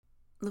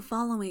The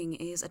following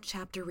is a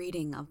chapter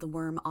reading of the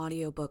Worm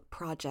audiobook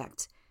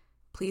project.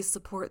 Please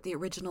support the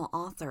original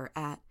author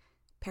at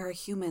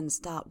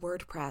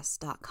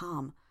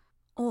parahumans.wordpress.com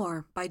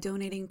or by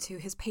donating to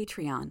his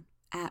Patreon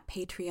at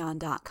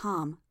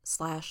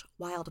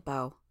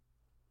patreon.com/wildbow.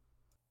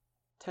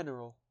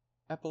 Teneral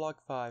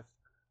Epilogue 5.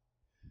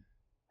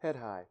 Head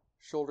high,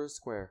 shoulders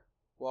square,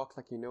 walk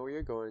like you know where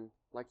you're going,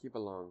 like you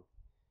belong.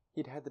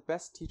 He'd had the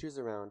best teachers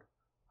around.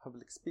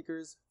 Public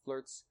speakers,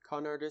 flirts,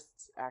 con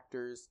artists,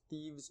 actors,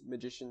 thieves,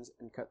 magicians,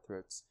 and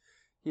cutthroats.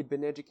 He had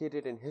been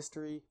educated in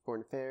history,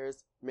 foreign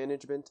affairs,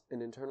 management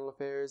and internal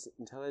affairs,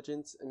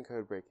 intelligence, and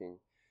code-breaking.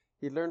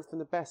 He had learned from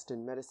the best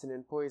in medicine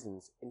and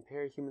poisons, in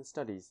parahuman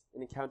studies,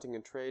 in accounting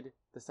and trade,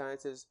 the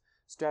sciences,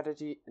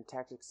 strategy and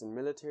tactics in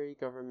military,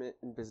 government,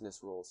 and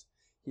business roles.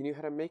 He knew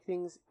how to make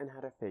things and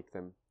how to fake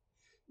them.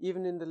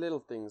 Even in the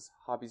little things,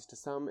 hobbies to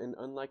some and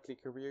unlikely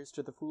careers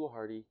to the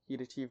foolhardy, he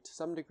had achieved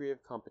some degree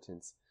of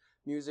competence.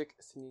 Music,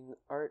 singing,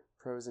 art,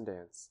 prose, and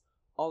dance.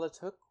 All it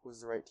took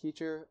was the right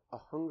teacher, a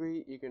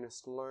hungry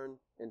eagerness to learn,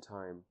 and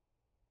time.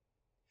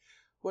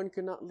 One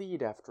could not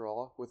lead, after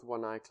all, with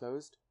one eye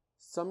closed.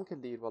 Some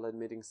could lead while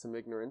admitting some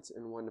ignorance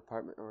in one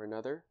department or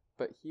another,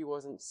 but he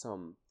wasn't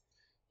some.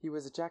 He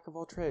was a jack of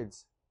all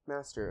trades,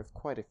 master of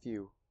quite a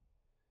few.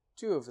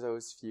 Two of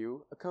those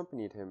few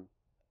accompanied him.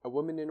 A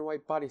woman in a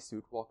white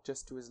bodysuit walked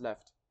just to his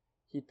left.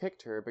 He'd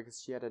picked her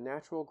because she had a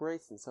natural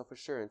grace and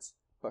self-assurance,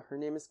 but her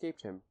name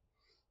escaped him.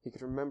 He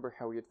could remember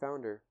how he had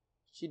found her.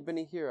 She'd been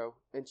a hero,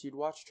 and she'd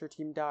watched her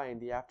team die in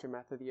the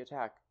aftermath of the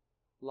attack.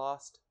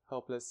 Lost,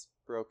 helpless,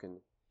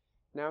 broken.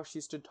 Now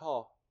she stood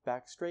tall,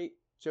 back straight,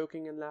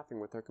 joking and laughing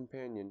with her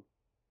companion.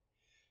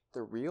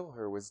 The real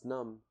her was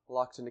numb,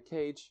 locked in a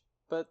cage,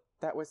 but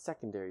that was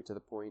secondary to the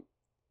point.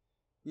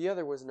 The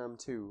other was numb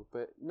too,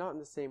 but not in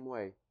the same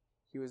way.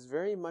 He was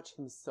very much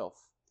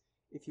himself.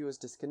 If he was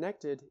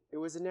disconnected, it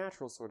was a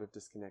natural sort of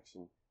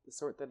disconnection, the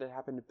sort that had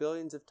happened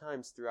billions of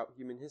times throughout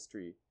human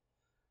history.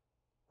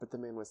 But the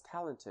man was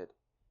talented.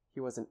 He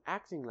wasn't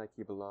acting like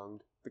he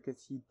belonged,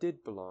 because he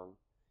did belong.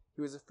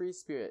 He was a free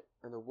spirit,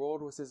 and the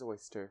world was his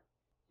oyster.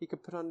 He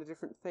could put on a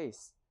different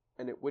face,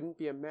 and it wouldn't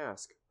be a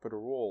mask, but a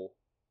role.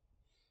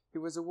 He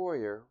was a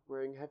warrior,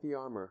 wearing heavy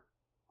armor,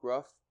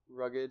 gruff,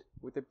 rugged,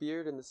 with a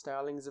beard and the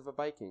stylings of a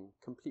Viking,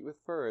 complete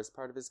with fur as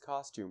part of his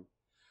costume.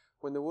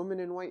 When the woman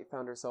in white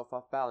found herself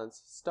off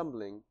balance,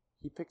 stumbling,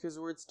 he picked his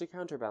words to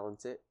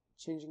counterbalance it,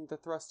 changing the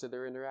thrust of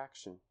their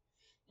interaction.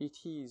 He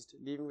teased,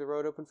 leaving the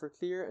road open for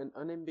clear and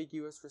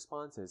unambiguous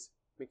responses,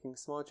 making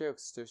small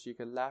jokes so she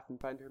could laugh and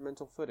find her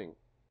mental footing.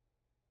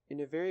 In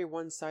a very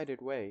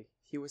one-sided way,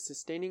 he was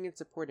sustaining and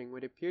supporting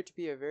what appeared to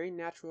be a very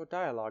natural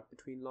dialogue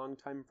between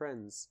long-time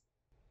friends.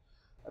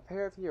 A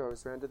pair of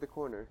heroes rounded the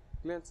corner,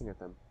 glancing at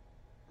them.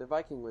 The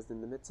Viking was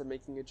in the midst of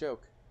making a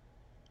joke.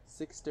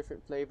 6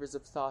 different flavors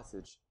of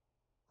sausage.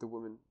 The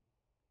woman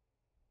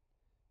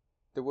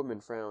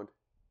frowned.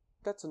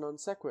 That's a non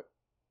sequitur.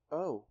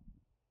 Oh.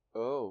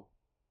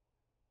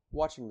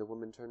 Watching the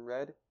woman turn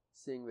red,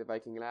 seeing the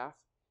Viking laugh,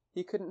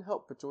 he couldn't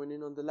help but join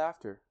in on the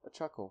laughter, a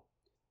chuckle.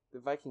 The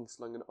Viking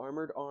slung an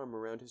armored arm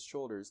around his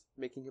shoulders,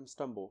 making him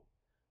stumble.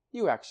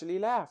 You actually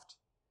laughed!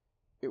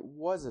 It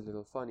was a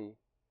little funny.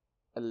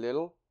 A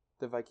little?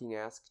 The Viking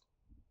asked.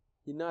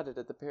 He nodded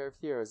at the pair of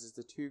heroes as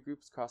the two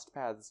groups crossed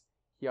paths.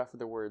 He offered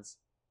the words,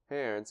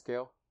 Hey,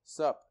 Ironscale.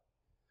 Sup?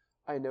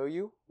 I know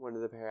you? One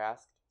of the pair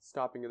asked,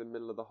 stopping in the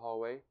middle of the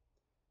hallway.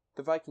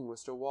 The Viking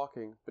was still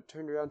walking, but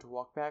turned around to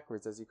walk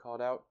backwards as he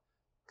called out,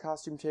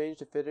 Costume change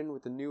to fit in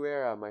with the new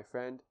era, my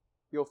friend.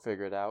 You'll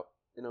figure it out,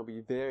 and I'll be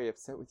very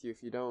upset with you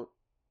if you don't.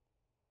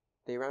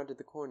 They rounded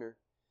the corner.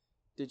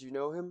 Did you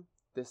know him?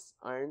 This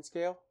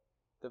Ironscale?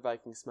 The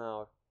Viking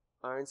smiled.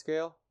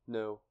 Ironscale?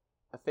 No.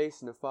 A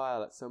face in a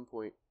file at some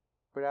point,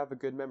 but I have a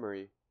good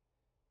memory.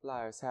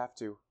 Liars have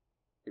to.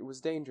 It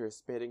was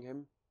dangerous, baiting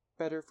him.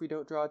 Better if we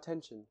don't draw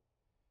attention.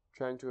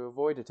 Trying to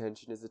avoid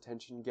attention is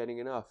attention getting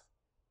enough.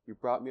 You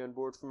brought me on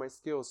board for my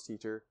skills,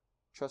 teacher.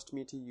 Trust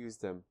me to use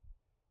them.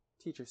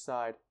 Teacher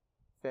sighed.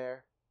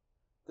 Fair.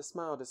 The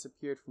smile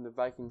disappeared from the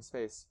Viking's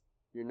face.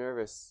 You're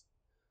nervous.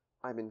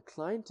 I'm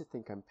inclined to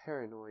think I'm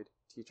paranoid,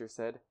 teacher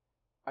said.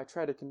 I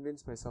try to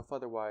convince myself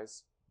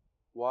otherwise.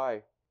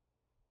 Why?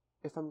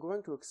 If I'm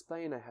going to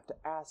explain, I have to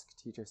ask,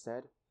 teacher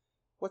said.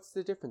 What's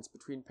the difference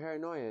between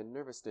paranoia and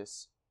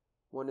nervousness?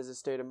 One is a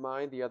state of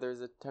mind, the other is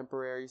a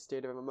temporary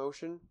state of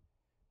emotion.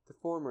 The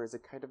former is a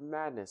kind of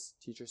madness,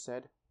 teacher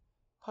said.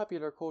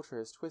 Popular culture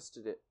has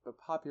twisted it, but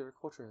popular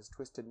culture has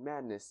twisted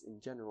madness in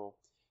general.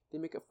 They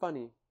make it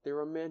funny, they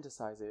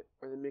romanticize it,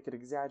 or they make it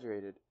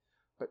exaggerated.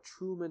 But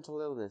true mental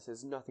illness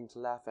is nothing to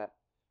laugh at.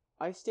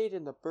 I stayed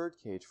in the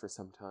birdcage for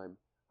some time.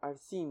 I've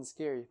seen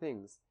scary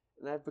things,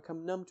 and I've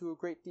become numb to a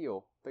great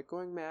deal, but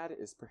going mad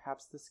is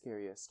perhaps the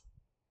scariest.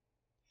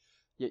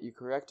 Yet you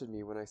corrected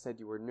me when I said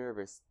you were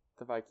nervous,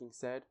 the Viking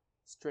said,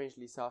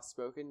 strangely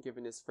soft-spoken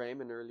given his frame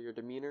and earlier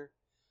demeanor.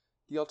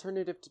 The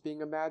alternative to being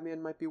a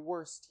madman might be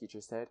worse, teacher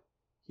said.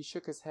 He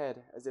shook his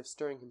head, as if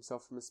stirring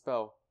himself from a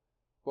spell.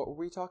 What were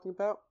we talking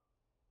about?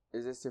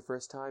 Is this your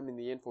first time in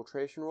the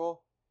infiltration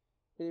role?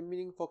 In a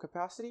meaningful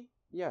capacity?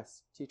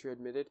 Yes, teacher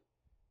admitted.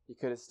 You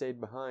could have stayed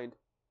behind.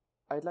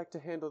 I'd like to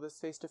handle this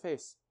face to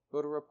face.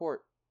 Build a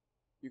report.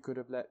 You could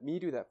have let me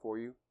do that for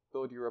you.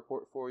 Build your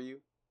report for you.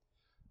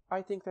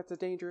 I think that's a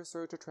dangerous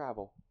road to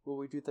travel. Will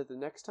we do that the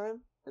next time?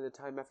 And the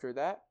time after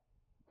that?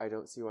 I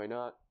don't see why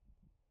not.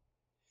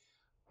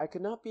 I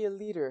could not be a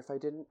leader if I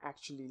didn't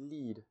actually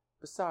lead.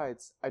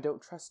 Besides, I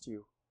don't trust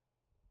you.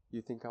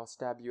 You think I'll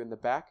stab you in the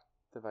back?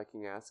 The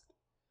Viking asked.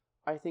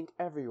 I think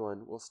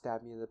everyone will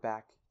stab me in the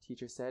back,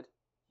 teacher said.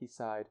 He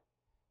sighed.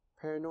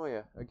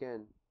 Paranoia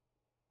again.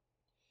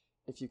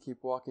 If you keep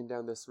walking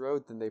down this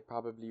road, then they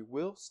probably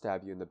will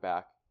stab you in the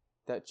back.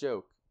 That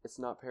joke, it's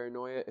not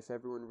paranoia if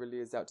everyone really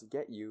is out to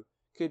get you,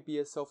 could be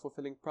a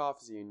self-fulfilling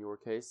prophecy in your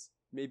case.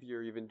 Maybe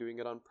you're even doing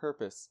it on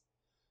purpose.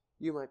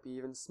 You might be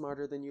even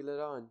smarter than you let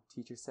on,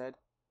 teacher said.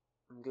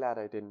 I'm glad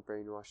I didn't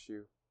brainwash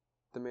you.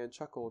 The man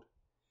chuckled.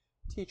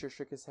 Teacher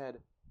shook his head.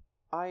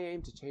 I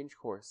aim to change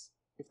course.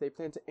 If they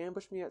plan to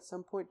ambush me at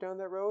some point down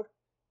that road,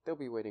 they'll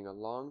be waiting a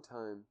long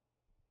time.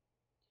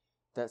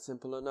 That's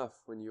simple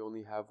enough when you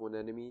only have one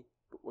enemy,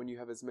 but when you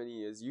have as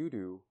many as you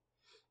do,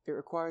 it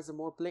requires a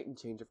more blatant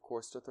change of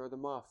course to throw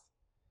them off.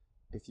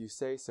 If you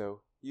say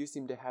so, you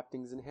seem to have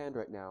things in hand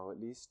right now,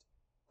 at least.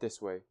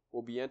 This way,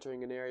 we'll be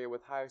entering an area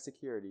with higher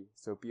security,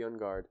 so be on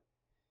guard.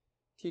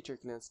 Teacher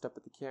glanced up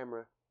at the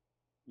camera.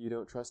 You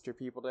don't trust your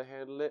people to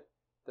handle it?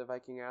 The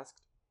Viking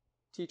asked.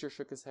 Teacher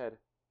shook his head.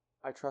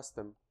 I trust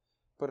them.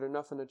 But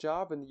enough on a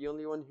job, and the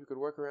only one who could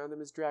work around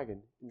them is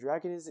Dragon. And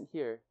Dragon isn't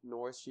here,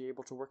 nor is she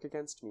able to work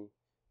against me.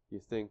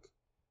 You think?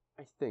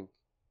 I think.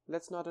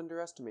 Let's not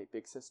underestimate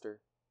Big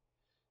Sister.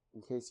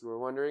 In case you were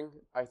wondering,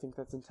 I think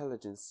that's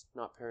intelligence,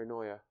 not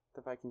paranoia,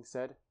 the Viking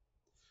said.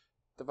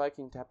 The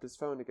Viking tapped his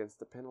phone against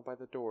the panel by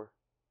the door.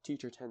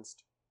 Teacher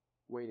tensed,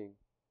 waiting.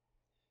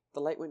 The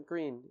light went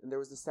green, and there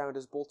was the sound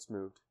as bolts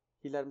moved.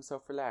 He let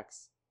himself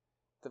relax.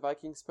 The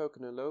Viking spoke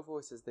in a low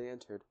voice as they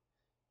entered.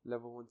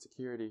 Level 1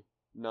 security.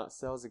 Not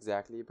cells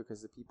exactly,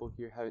 because the people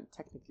here haven't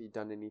technically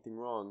done anything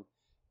wrong,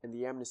 and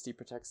the amnesty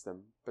protects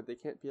them, but they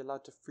can't be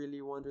allowed to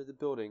freely wander the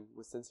building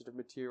with sensitive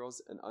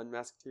materials and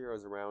unmasked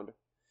heroes around.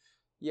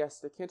 Yes,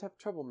 they can't have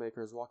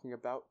troublemakers walking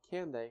about,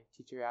 can they?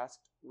 Teacher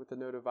asked, with a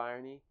note of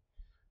irony.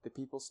 The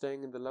people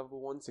staying in the level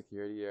 1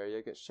 security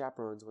area get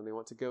chaperones when they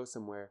want to go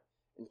somewhere,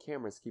 and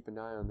cameras keep an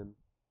eye on them.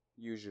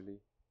 Usually.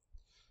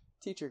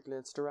 Teacher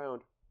glanced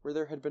around. Where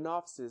there had been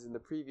offices in the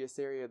previous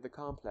area of the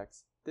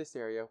complex, this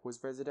area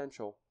was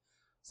residential.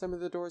 Some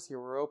of the doors here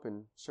were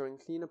open, showing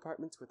clean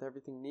apartments with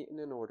everything neat and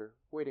in order,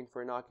 waiting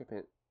for an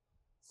occupant.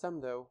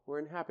 Some, though, were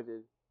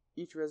inhabited.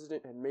 Each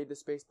resident had made the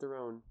space their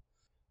own.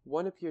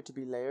 One appeared to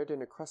be layered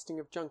in a crusting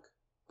of junk,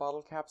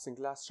 bottle caps and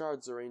glass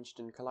shards arranged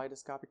in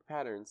kaleidoscopic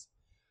patterns.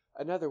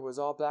 Another was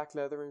all black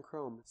leather and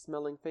chrome,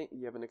 smelling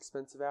faintly of an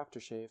expensive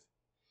aftershave.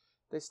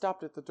 They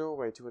stopped at the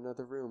doorway to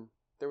another room.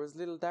 There was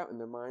little doubt in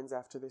their minds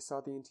after they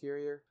saw the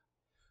interior.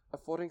 A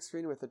folding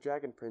screen with a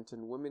dragon print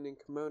and women in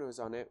kimonos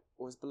on it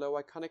was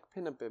below iconic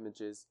pin-up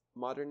images,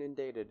 modern and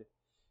dated.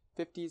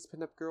 50s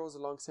pin-up girls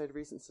alongside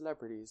recent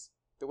celebrities.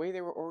 The way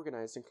they were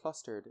organized and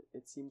clustered,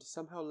 it seemed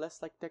somehow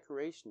less like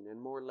decoration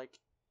and more like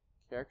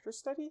character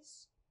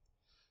studies?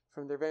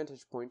 From their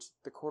vantage point,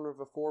 the corner of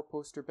a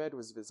 4-poster bed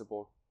was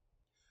visible.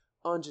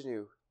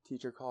 Ingenue,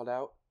 teacher called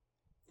out.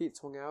 Feet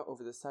swung out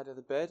over the side of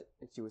the bed,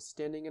 and she was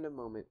standing in a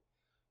moment.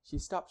 She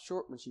stopped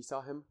short when she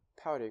saw him,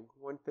 pouting,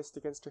 one fist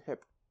against her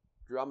hip.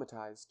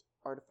 Dramatized,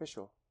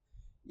 artificial.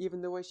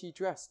 Even the way she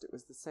dressed, it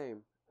was the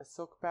same. A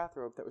silk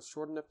bathrobe that was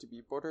short enough to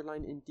be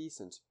borderline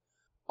indecent.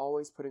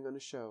 Always putting on a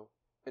show.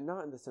 And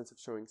not in the sense of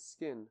showing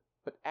skin,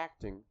 but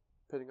acting,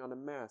 putting on a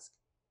mask.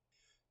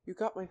 You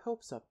got my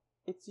hopes up.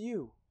 It's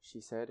you,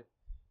 she said.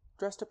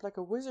 Dressed up like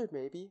a wizard,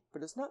 maybe,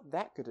 but it's not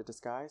that good a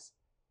disguise.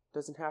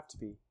 Doesn't have to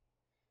be.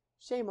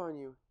 Shame on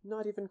you,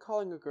 not even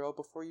calling a girl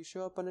before you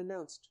show up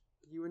unannounced.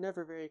 But you were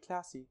never very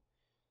classy.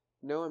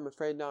 No, I'm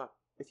afraid not.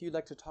 If you'd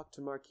like to talk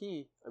to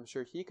Marquis, I'm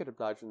sure he could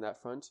oblige on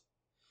that front.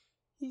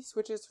 He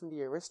switches from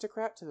the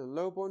aristocrat to the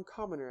low-born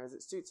commoner as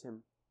it suits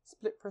him.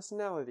 Split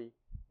personality.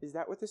 Is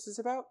that what this is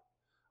about?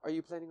 Are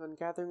you planning on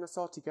gathering us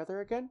all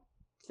together again?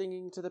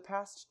 Clinging to the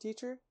past,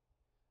 teacher?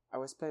 I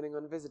was planning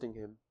on visiting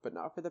him, but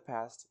not for the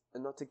past,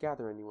 and not to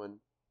gather anyone.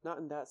 Not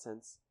in that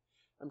sense.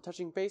 I'm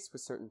touching base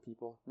with certain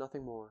people,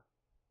 nothing more.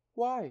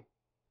 Why?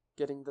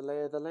 Getting the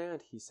lay of the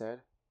land, he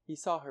said. He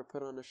saw her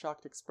put on a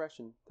shocked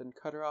expression, then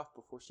cut her off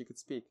before she could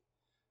speak.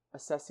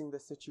 Assessing the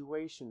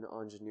situation,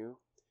 Ingenue.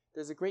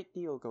 There's a great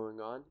deal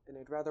going on, and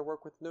I'd rather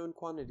work with known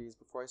quantities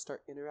before I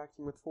start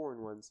interacting with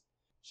foreign ones.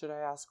 Should I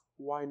ask,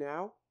 why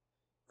now?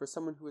 For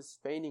someone who is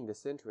feigning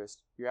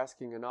disinterest, you're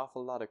asking an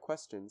awful lot of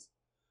questions.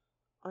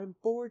 I'm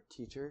bored,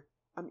 teacher.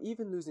 I'm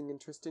even losing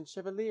interest in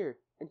Chevalier,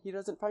 and he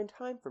doesn't find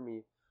time for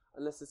me,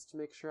 unless it's to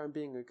make sure I'm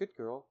being a good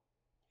girl.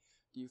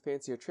 Do you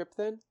fancy a trip,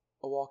 then?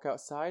 A walk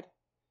outside?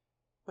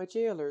 My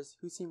jailers,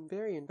 who seem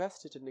very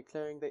invested in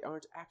declaring they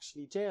aren't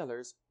actually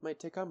jailers,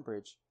 might take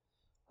umbrage.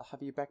 I'll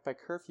have you back by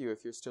curfew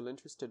if you're still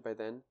interested by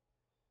then.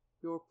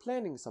 You're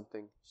planning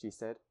something, she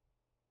said.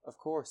 Of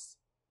course.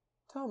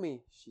 Tell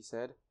me, she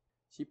said.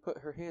 She put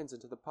her hands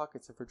into the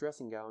pockets of her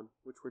dressing gown,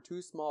 which were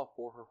too small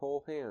for her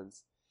whole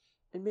hands.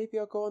 "And maybe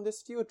I'll go on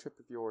this field trip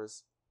of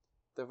yours."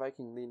 The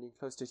Viking leaning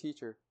close to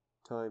Teacher.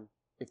 Time,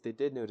 if they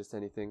did notice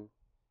anything.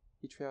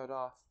 He trailed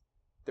off.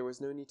 There was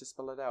no need to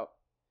spell it out.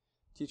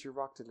 Teacher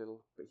rocked a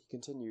little, but he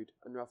continued,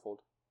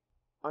 unruffled.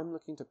 "I'm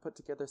looking to put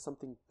together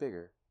something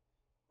bigger."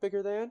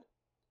 "Bigger than?"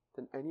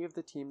 "Than any of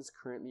the teams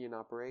currently in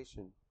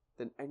operation.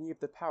 Than any of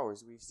the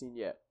powers we've seen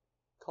yet.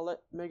 Call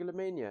it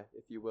megalomania,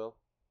 if you will."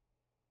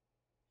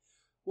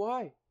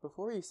 "Why,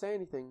 before you say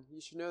anything, you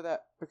should know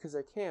that 'because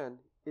I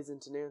can'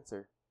 isn't an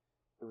answer."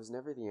 It was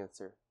never the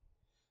answer.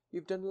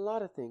 "You've done a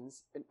lot of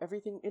things, and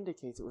everything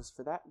indicates it was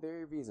for that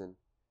very reason."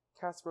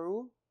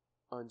 "Casserole?"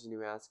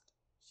 Ingenue asked.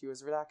 She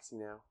was relaxing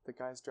now, the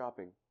guys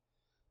dropping.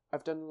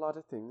 "I've done a lot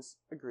of things,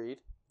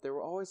 agreed. There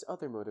were always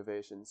other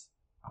motivations.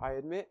 I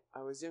admit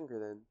I was younger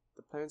then.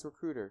 The plans were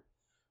cruder.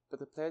 But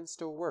the plans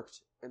still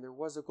worked, and there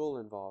was a goal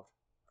involved.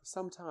 For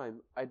some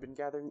time, I'd been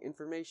gathering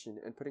information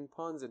and putting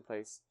pawns in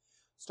place,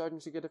 starting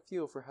to get a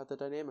feel for how the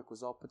dynamic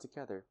was all put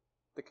together.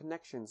 The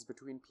connections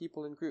between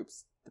people and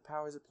groups, the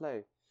powers at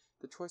play,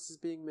 the choices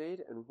being made,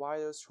 and why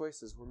those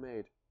choices were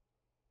made."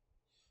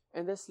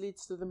 "And this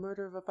leads to the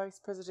murder of a vice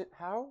president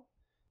how?"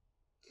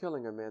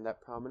 "Killing a man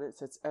that prominent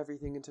sets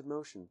everything into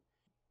motion.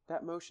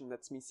 That motion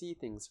lets me see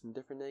things from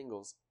different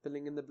angles,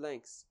 filling in the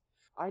blanks.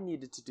 I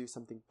needed to do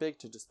something big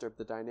to disturb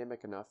the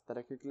dynamic enough that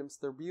I could glimpse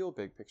the real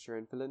big picture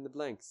and fill in the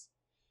blanks."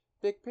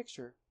 "Big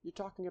picture? You're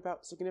talking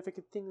about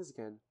significant things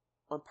again,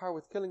 on par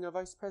with killing a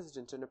vice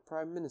president and a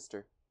prime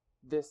minister."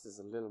 "This is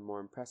a little more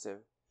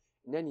impressive.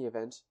 In any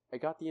event, I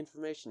got the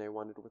information I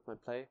wanted with my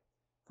play.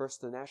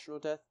 First the national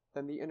death,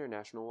 then the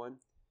international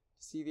one,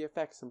 to see the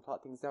effects and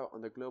plot things out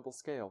on the global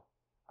scale.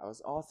 I was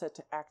all set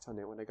to act on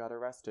it when I got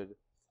arrested.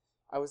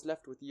 I was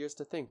left with years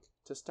to think,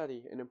 to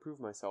study, and improve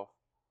myself.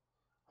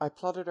 I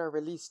plotted our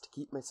release to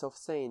keep myself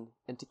sane,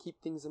 and to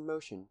keep things in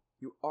motion.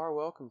 You are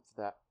welcome for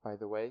that, by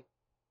the way."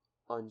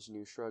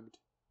 Ingenue shrugged.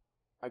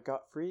 "I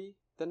got free,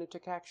 then I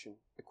took action,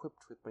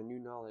 equipped with my new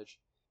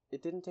knowledge.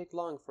 It didn't take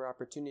long for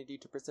opportunity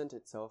to present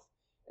itself,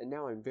 and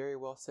now I'm very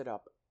well set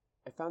up.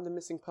 I found the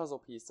missing puzzle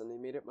piece and I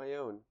made it my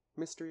own,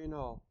 mystery and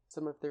all.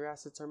 Some of their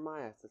assets are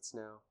my assets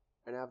now,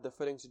 and I have the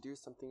footing to do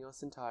something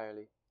else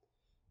entirely.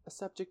 A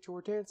subject you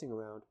were dancing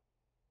around.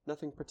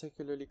 Nothing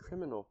particularly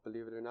criminal,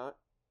 believe it or not.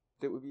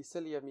 But it would be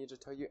silly of me to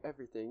tell you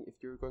everything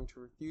if you were going to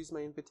refuse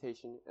my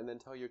invitation and then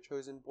tell your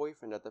chosen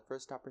boyfriend at the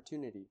first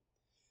opportunity.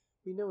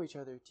 We know each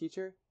other,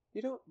 Teacher.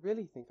 You don't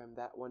really think I'm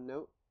that one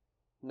note."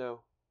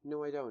 No,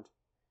 I don't."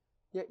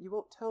 "Yet you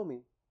won't tell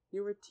me.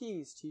 You were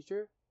teased,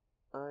 Teacher."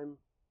 "I'm—"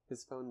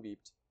 His phone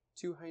beeped.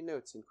 2 high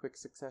notes in quick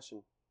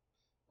succession.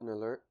 "An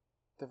alert?"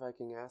 the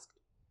Viking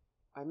asked.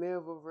 "I may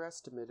have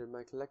overestimated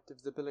my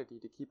collective's ability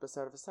to keep us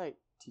out of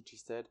sight," Teacher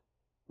said.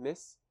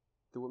 "Miss?"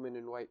 The woman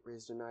in white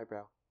raised an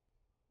eyebrow.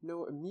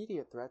 "No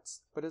immediate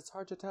threats, but it's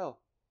hard to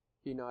tell."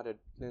 He nodded,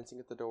 glancing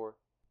at the door.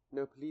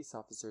 "No police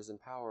officers in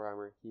power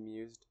armor," he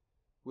mused.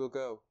 "We'll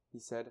go," he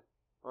said.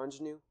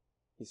 "Ingenue?"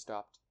 He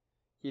stopped.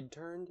 He'd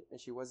turned,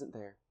 and she wasn't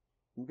there.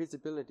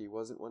 Invisibility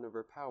wasn't one of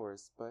her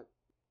powers, but...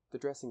 The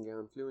dressing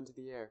gown flew into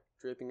the air,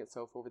 draping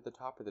itself over the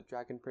top of the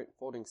dragon print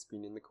folding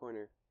screen in the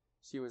corner.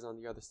 She was on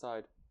the other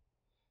side.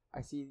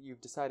 "I see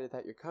you've decided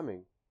that you're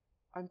coming."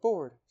 "I'm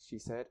bored," she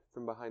said,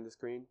 from behind the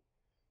screen.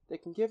 "They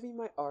can give me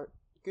my art,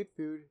 good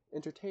food,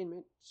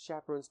 entertainment,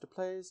 chaperones to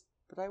plays,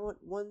 but I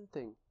want one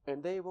thing,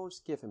 and they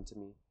won't give him to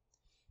me."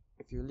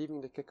 "If you're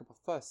leaving to kick up a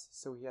fuss,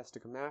 so he has to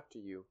come after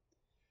you."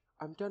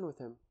 "I'm done with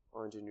him,"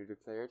 Ingenue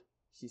declared.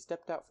 She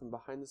stepped out from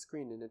behind the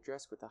screen in a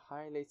dress with a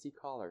high lacy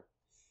collar.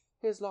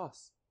 "His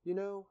loss. You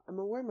know, I'm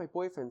aware my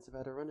boyfriends have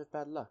had a run of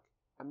bad luck.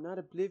 I'm not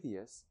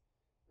oblivious."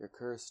 "You're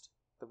cursed,"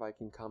 the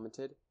Viking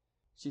commented.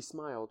 She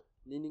smiled,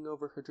 leaning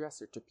over her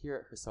dresser to peer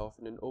at herself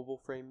in an oval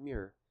frame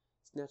mirror,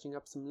 snatching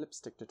up some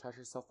lipstick to touch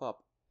herself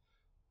up.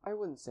 "I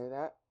wouldn't say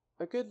that.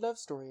 A good love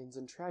story ends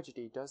in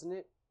tragedy, doesn't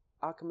it?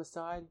 Outcome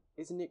aside,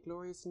 isn't it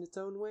glorious in its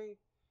own way?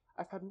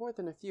 I've had more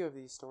than a few of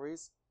these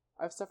stories.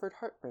 I've suffered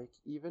heartbreak,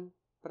 even,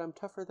 but I'm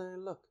tougher than I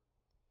look."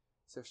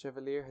 "So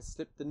Chevalier has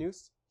slipped the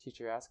noose?"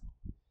 Teacher asked.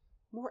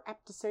 "More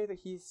apt to say that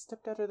he's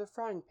stepped out of the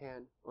frying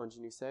pan,"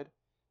 Ingenue said,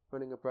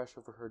 running a brush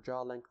over her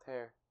jaw-length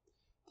hair.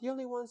 "The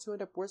only ones who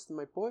end up worse than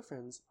my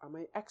boyfriends are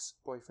my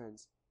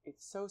ex-boyfriends.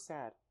 It's so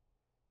sad."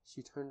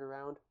 She turned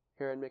around,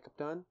 hair and makeup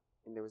done,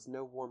 and there was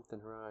no warmth in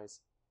her eyes.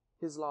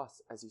 "His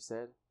loss, as you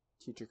said,"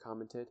 Teacher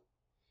commented.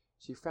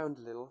 She frowned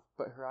a little,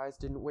 but her eyes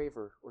didn't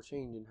waver or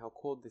change in how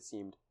cold they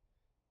seemed.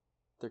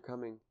 "They're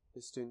coming,"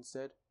 the student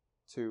said.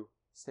 "2,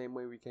 same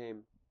way we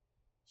came."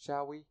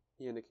 "Shall we?"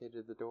 He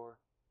indicated the door.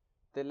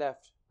 They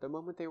left. The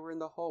moment they were in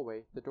the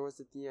hallway, the doors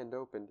at the end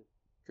opened.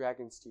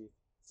 Dragon's teeth.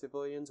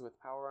 Civilians with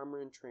power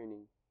armor and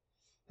training.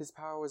 His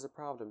power was a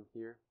problem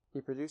here. He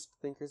produced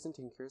thinkers and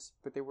tinkers,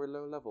 but they were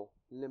low level,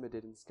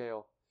 limited in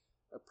scale.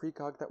 A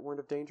precog that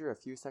warned of danger a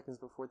few seconds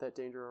before that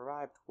danger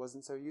arrived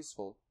wasn't so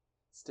useful.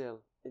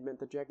 Still, it meant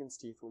the dragon's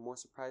teeth were more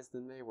surprised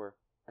than they were,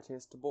 a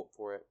chance to bolt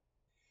for it.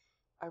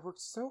 "I worked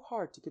so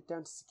hard to get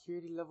down to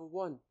security level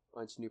 1,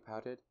 Ingenue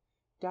pouted.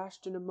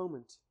 dashed in a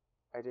moment.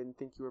 I didn't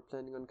think you were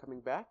planning on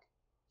coming back?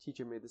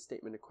 Teacher made the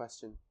statement a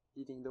question,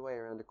 leading the way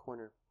around a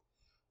corner.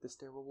 The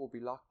stairwell will be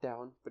locked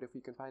down, but if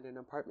we can find an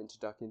apartment to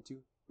duck into,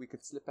 we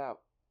could slip out.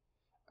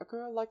 A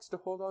girl likes to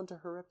hold on to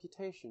her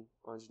reputation,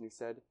 Ingenue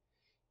said,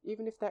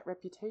 even if that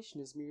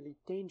reputation is merely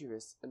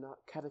dangerous and not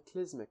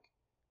cataclysmic.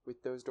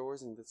 With those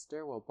doors and the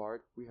stairwell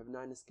barred, we have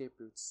 9 escape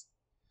routes.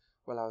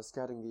 While I was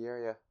scouting the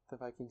area, the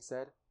Viking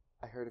said,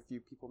 I heard a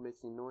few people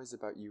making noise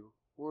about you.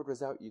 Word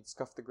was out you'd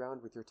scuffed the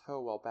ground with your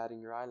toe while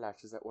batting your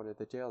eyelashes at one of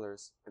the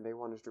jailers, and they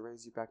wanted to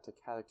raise you back to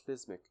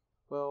cataclysmic.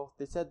 Well,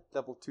 they said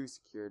level 2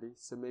 security,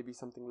 so maybe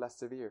something less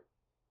severe.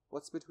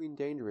 What's between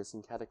dangerous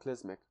and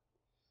cataclysmic?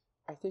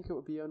 I think it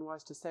would be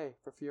unwise to say,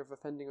 for fear of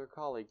offending a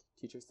colleague,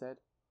 Teacher said.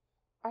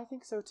 I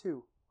think so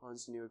too,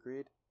 Ingenue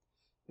agreed.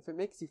 If it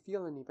makes you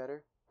feel any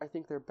better, I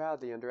think they're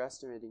badly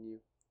underestimating you,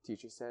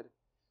 Teacher said.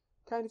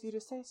 Kind of you to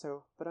say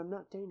so, but I'm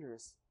not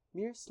dangerous.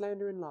 Mere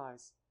slander and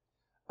lies.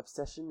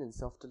 Obsession and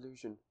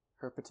self-delusion.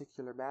 Her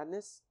particular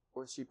madness?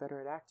 Or is she better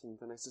at acting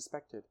than I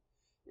suspected?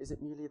 Is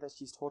it merely that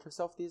she's told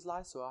herself these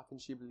lies so often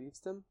she believes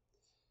them?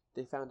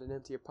 They found an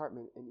empty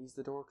apartment and eased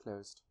the door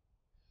closed.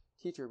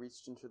 Teacher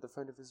reached into the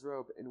front of his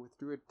robe and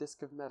withdrew a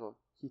disc of metal.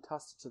 He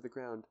tossed it to the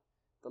ground.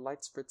 The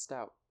lights fritzed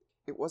out.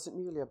 It wasn't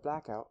merely a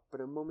blackout,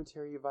 but a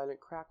momentary violent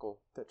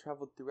crackle that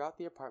traveled throughout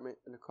the apartment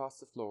and across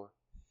the floor.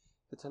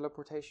 The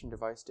teleportation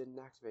device didn't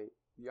activate.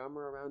 The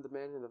armor around the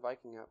man in the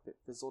Viking outfit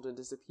fizzled and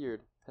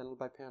disappeared, panel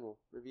by panel,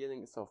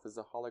 revealing itself as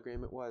the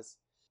hologram it was.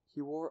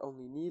 He wore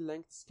only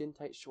knee-length,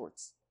 skin-tight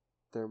shorts.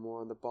 They're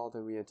more on the ball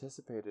than we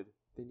anticipated,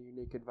 the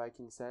near-naked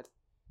Viking said.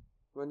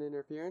 Run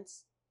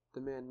interference?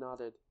 The man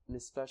nodded, and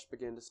his flesh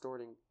began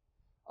distorting.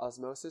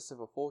 Osmosis of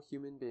a full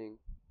human being.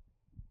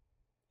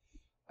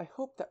 I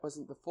hope that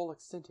wasn't the full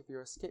extent of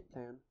your escape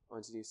plan,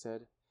 Ingenue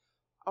said.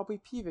 I'll be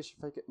peevish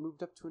if I get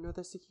moved up to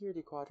another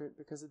security quadrant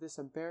because of this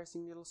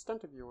embarrassing little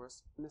stunt of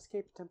yours, an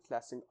escape attempt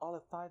lasting all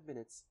of 5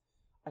 minutes.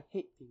 I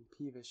hate being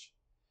peevish.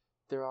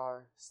 There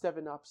are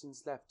 7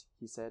 options left,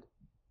 he said.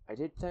 I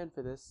did plan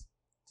for this.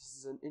 This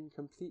is an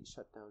incomplete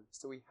shutdown,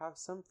 so we have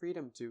some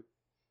freedom to...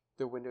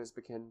 The windows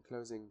began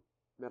closing.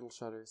 Metal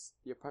shutters.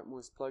 The apartment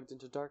was plugged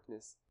into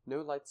darkness.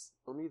 No lights,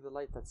 only the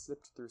light that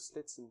slipped through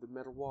slits in the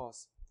metal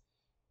walls.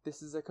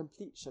 This is a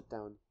complete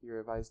shutdown, he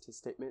revised his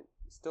statement.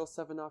 Still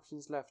 7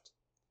 options left.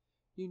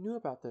 You knew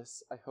about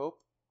this, I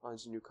hope,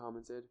 Ingenue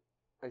commented.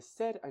 I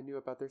said I knew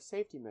about their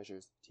safety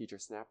measures, Teacher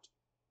snapped.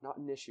 Not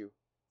an issue.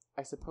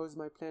 I suppose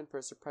my plan for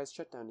a surprise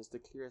shutdown is the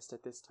clearest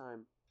at this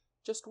time.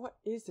 Just what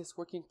is this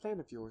working plan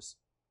of yours?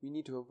 We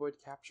need to avoid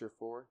capture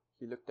for...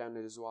 He looked down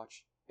at his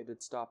watch. It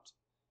had stopped.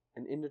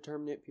 An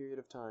indeterminate period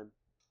of time.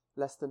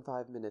 Less than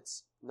 5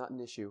 minutes. Not an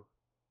issue.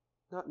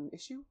 Not an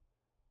issue?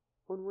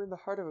 When we're in the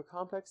heart of a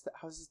complex that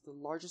houses the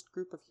largest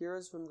group of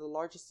heroes from the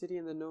largest city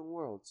in the known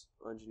worlds,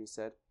 Ingenue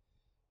said.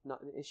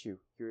 Not an issue,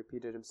 he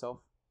repeated himself.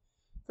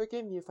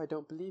 Forgive me if I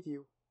don't believe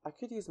you. I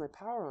could use my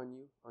power on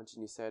you,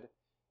 Ingenue said,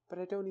 but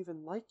I don't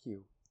even like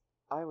you.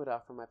 I would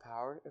offer my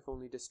power, if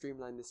only to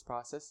streamline this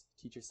process,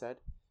 Teacher said,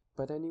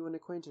 but anyone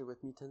acquainted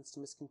with me tends to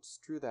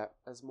misconstrue that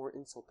as more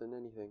insult than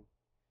anything.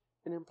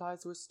 It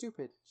implies we're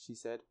stupid, she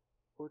said,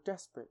 or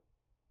desperate.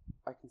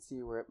 I can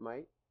see where it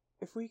might.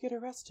 If we get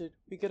arrested,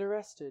 we get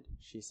arrested,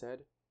 she said.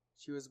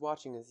 She was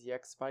watching as the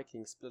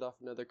ex-Viking split off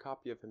another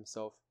copy of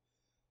himself.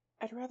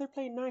 I'd rather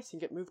play nice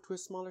and get moved to a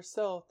smaller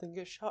cell than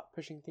get shot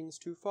pushing things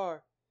too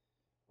far.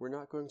 We're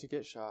not going to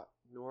get shot,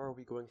 nor are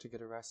we going to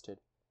get arrested.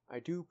 I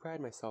do pride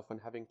myself on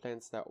having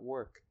plans that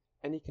work.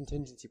 Any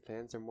contingency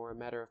plans are more a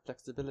matter of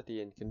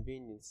flexibility and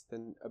convenience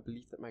than a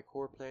belief that my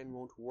core plan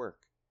won't work.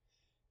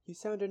 You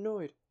sound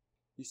annoyed.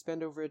 You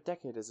spend over a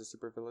decade as a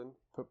supervillain,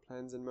 put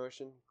plans in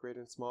motion, great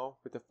and small,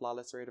 with a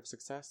flawless rate of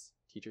success,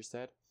 Teacher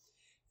said.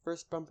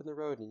 First bump in the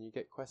road and you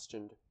get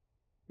questioned.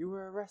 You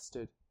were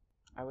arrested.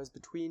 I was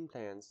between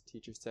plans,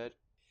 Teacher said.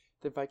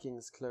 The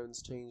Vikings'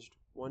 clones changed.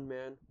 1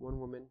 man, 1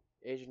 woman,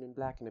 Asian and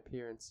black in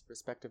appearance,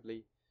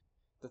 respectively.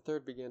 The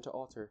third began to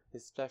alter,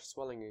 his flesh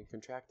swelling and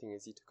contracting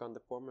as he took on the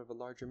form of a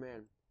larger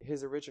man.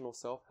 His original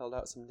self held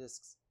out some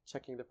discs,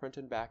 checking the front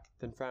and back,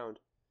 then frowned.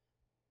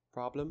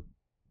 Problem?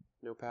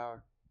 No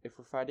power. If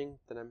we're fighting,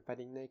 then I'm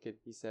fighting naked,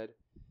 he said.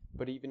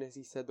 But even as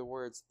he said the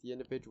words, the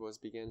individuals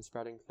began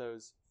sprouting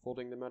clothes,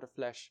 folding them out of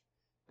flesh.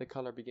 The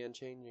color began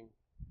changing.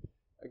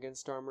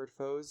 Against armored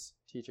foes?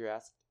 Teacher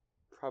asked.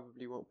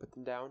 Probably won't put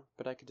them down,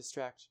 but I could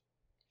distract.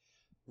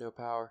 No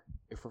power.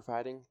 If we're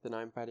fighting, then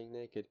I'm fighting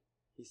naked,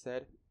 he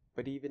said.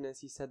 But even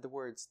as he said the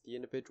words, the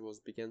individuals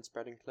began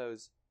sprouting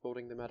clothes,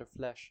 folding them out of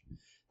flesh.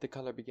 The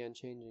color began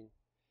changing.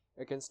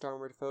 Against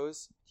armored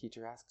foes?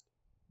 Teacher asked.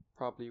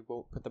 Probably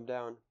won't put them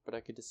down, but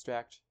I could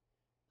distract.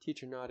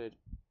 Teacher nodded.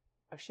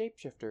 A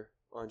shapeshifter,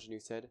 Ingenue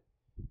said.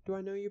 Do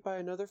I know you by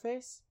another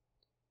face?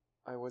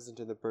 I wasn't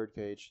in the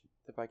birdcage,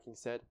 the Viking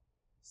said.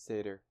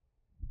 Satyr.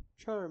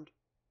 Charmed.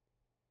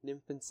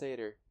 Nymph and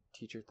satyr,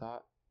 Teacher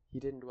thought. He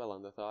didn't dwell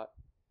on the thought.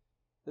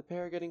 The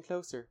pair are getting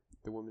closer,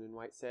 the woman in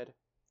white said.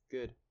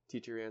 Good,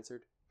 Teacher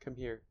answered. Come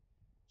here.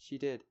 She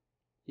did.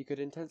 He could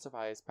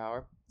intensify his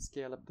power,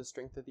 scale up the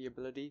strength of the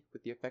ability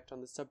with the effect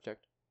on the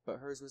subject, but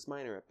hers was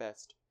minor at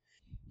best.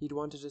 He'd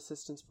wanted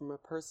assistance from a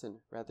person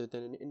rather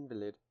than an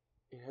invalid.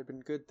 It had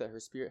been good that her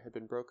spirit had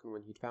been broken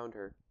when he'd found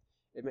her.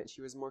 It meant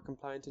she was more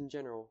compliant in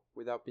general,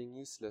 without being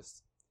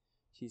useless.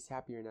 She's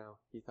happier now,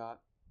 he thought.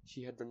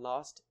 She had been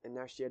lost, and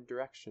now she had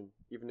direction,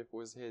 even if it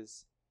was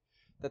his.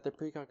 That the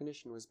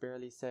precognition was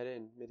barely set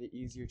in made it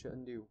easier to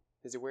undo.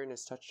 His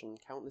awareness touched on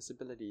countless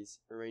abilities,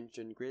 arranged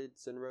in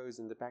grids and rows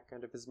in the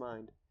background of his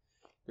mind.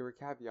 There were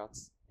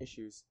caveats,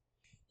 issues.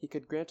 He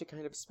could grant a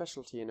kind of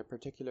specialty in a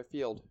particular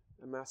field,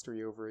 a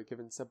mastery over a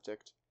given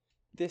subject.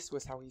 This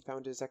was how he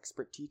found his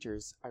expert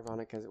teachers,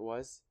 ironic as it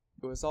was.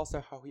 It was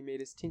also how he made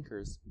his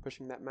tinkers,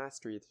 pushing that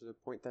mastery to the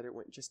point that it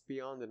went just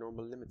beyond the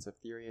normal limits of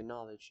theory and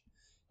knowledge.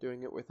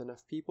 Doing it with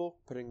enough people,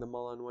 putting them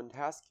all on one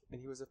task,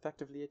 and he was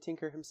effectively a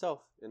tinker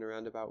himself, in a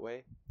roundabout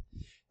way.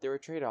 There were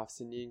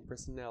trade-offs in needing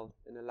personnel,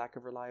 and a lack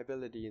of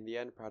reliability in the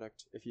end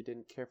product if you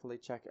didn't carefully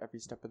check every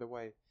step of the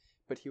way,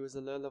 but he was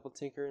a low-level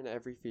tinker in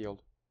every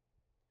field.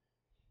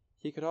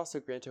 He could also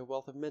grant a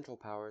wealth of mental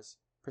powers,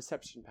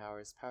 perception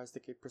powers, powers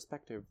that gave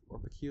perspective, or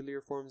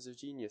peculiar forms of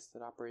genius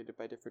that operated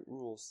by different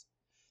rules.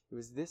 It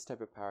was this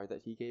type of power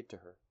that he gave to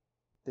her.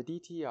 The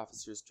DT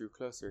officers drew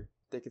closer.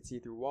 They could see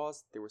through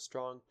walls, they were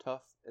strong,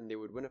 tough, and they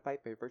would win a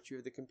fight by virtue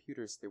of the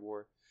computers they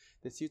wore.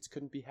 The suits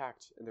couldn't be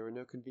hacked, and there were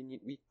no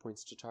convenient weak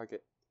points to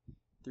target.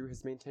 Through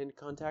his maintained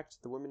contact,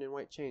 the woman in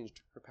white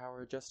changed, her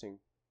power adjusting.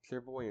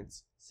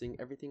 Clairvoyance, seeing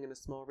everything in a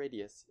small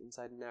radius,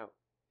 inside and out.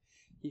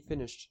 He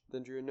finished,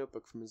 then drew a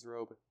notebook from his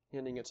robe,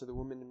 handing it to the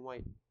woman in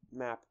white.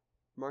 Map.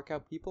 Mark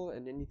out people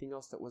and anything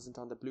else that wasn't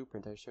on the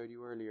blueprint I showed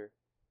you earlier.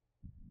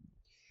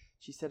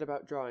 She set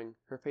about drawing,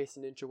 her face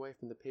an inch away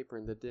from the paper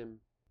in the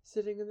dim.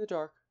 Sitting in the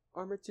dark,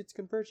 armored suits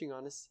converging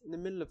on us, in the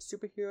middle of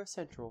Superhero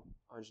Central,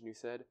 Anjanu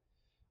said.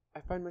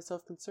 I find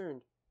myself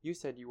concerned. You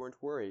said you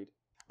weren't worried.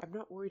 I'm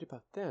not worried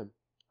about them.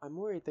 I'm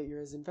worried that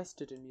you're as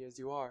invested in me as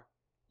you are.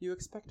 You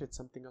expected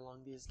something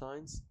along these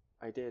lines.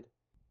 I did.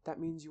 That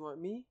means you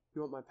want me,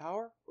 you want my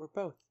power, or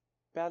both?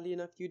 Badly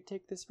enough you'd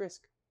take this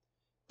risk.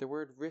 The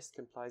word risk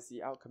implies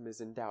the outcome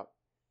is in doubt.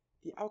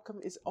 The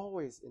outcome is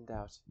always in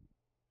doubt.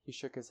 He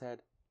shook his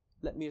head.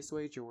 Let me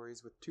assuage your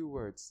worries with 2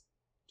 words.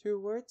 2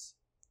 words?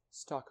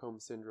 Stockholm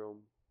Syndrome.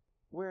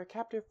 Where a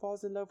captive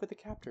falls in love with a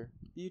captor.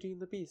 Beauty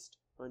and the Beast,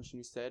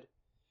 Anjanu said.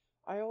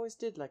 I always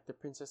did like the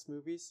princess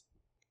movies.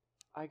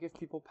 I give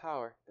people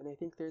power, and I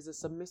think there's a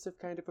submissive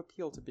kind of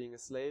appeal to being a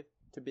slave,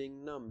 to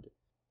being numbed.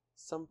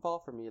 Some fall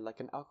for me like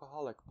an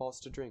alcoholic falls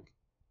to drink.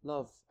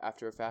 Love,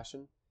 after a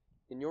fashion.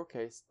 In your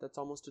case, that's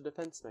almost a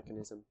defense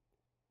mechanism.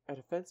 A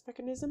defense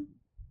mechanism?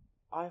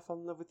 I fall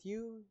in love with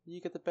you,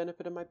 you get the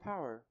benefit of my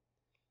power.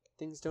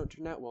 Things don't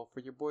turn out well for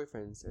your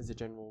boyfriends, as a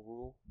general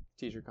rule,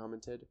 teacher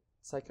commented.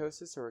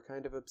 Psychosis or a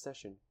kind of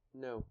obsession.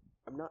 No,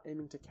 I'm not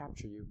aiming to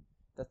capture you.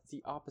 That's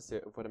the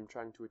opposite of what I'm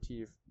trying to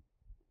achieve.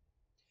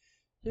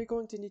 You're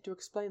going to need to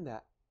explain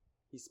that.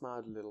 He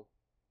smiled a little.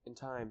 In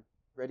time.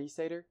 Ready,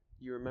 Satyr?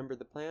 You remember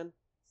the plan?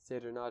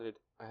 Satyr nodded.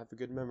 I have a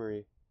good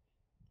memory.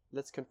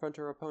 Let's confront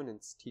our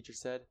opponents, teacher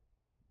said.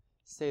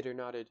 Satyr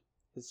nodded.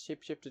 His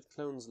shape-shifted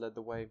clones led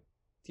the way.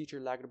 Teacher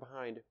lagged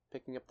behind,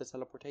 picking up the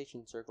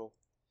teleportation circle.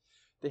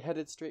 They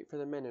headed straight for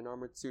the men in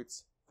armored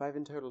suits. 5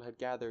 in total had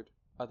gathered.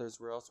 Others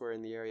were elsewhere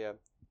in the area.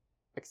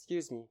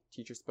 Excuse me,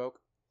 teacher spoke.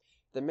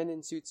 The men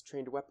in suits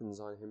trained weapons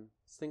on him,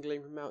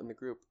 singling him out in the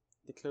group.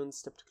 The clones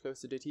stepped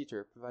closer to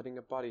teacher, providing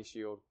a body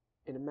shield.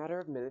 In a matter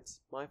of minutes,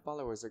 my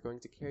followers are going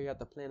to carry out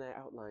the plan I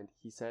outlined,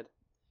 he said.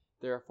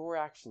 There are 4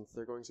 actions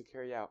they're going to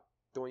carry out.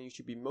 The one you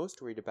should be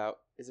most worried about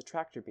is a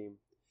tractor beam.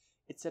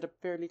 It's set up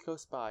fairly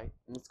close by,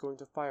 and it's going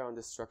to fire on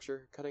this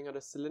structure, cutting out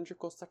a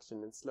cylindrical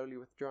section and slowly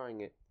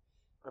withdrawing it.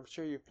 I'm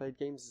sure you've played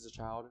games as a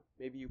child.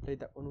 Maybe you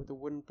played that one with the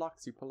wooden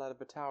blocks you pull out of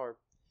a tower.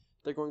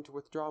 They're going to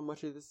withdraw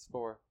much of this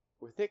floor.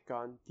 With it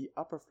gone, the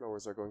upper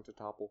floors are going to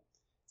topple.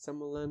 Some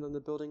will land on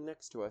the building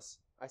next to us.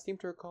 I seem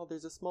to recall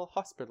there's a small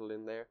hospital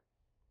in there.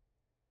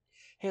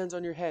 Hands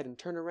on your head and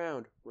turn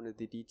around, one of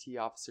the DT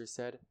officers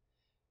said.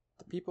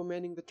 The people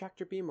manning the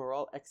tractor beam are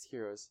all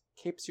ex-heroes,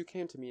 capes who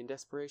came to me in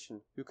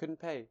desperation, who couldn't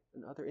pay,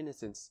 and other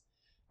innocents.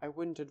 I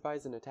wouldn't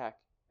advise an attack.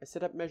 I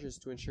set up measures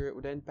to ensure it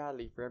would end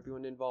badly for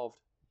everyone involved.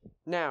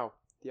 Now,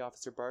 the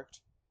officer barked.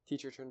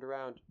 Teacher turned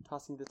around,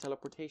 tossing the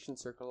teleportation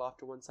circle off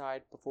to one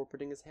side before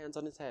putting his hands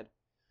on his head.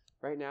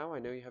 Right now, I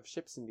know you have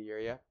ships in the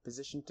area,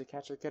 positioned to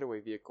catch our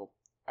getaway vehicle.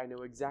 I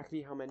know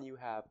exactly how many you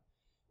have.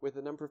 With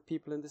the number of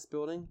people in this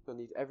building, you'll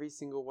need every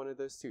single one of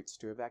those suits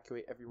to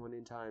evacuate everyone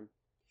in time.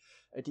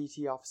 A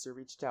DT officer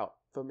reached out,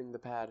 foaming the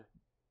pad.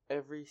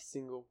 Every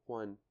single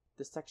one.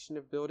 The section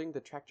of building the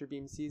tractor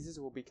beam seizes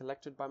will be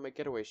collected by my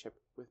getaway ship,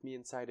 with me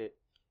inside it.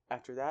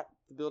 After that,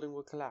 the building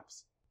will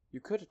collapse. You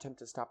could attempt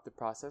to stop the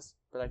process,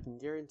 but I can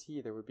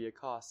guarantee there would be a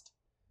cost.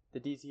 The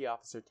DT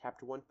officer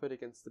tapped one foot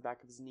against the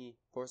back of his knee,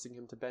 forcing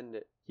him to bend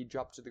it. He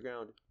dropped to the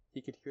ground.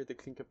 He could hear the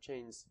clink of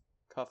chains.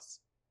 Cuffs.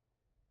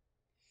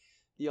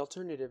 The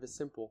alternative is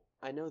simple.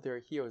 I know there are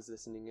heroes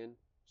listening in.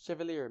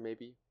 Chevalier,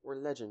 maybe, or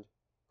legend.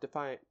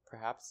 Defiant,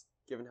 perhaps,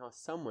 given how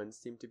someone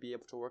seemed to be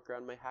able to work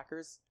around my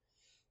hackers.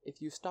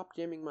 If you stop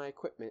jamming my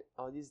equipment,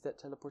 I'll use that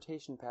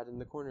teleportation pad in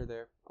the corner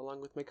there,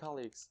 along with my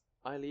colleagues.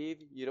 I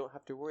leave, you don't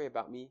have to worry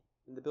about me,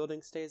 and the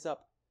building stays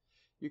up.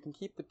 You can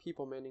keep the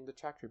people manning the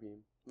tractor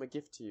beam. My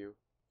gift to you."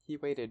 He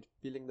waited,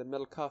 feeling the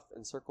metal cuff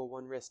encircle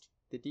one wrist.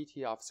 The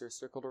DT officer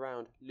circled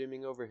around,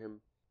 looming over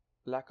him.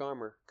 Black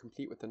armor,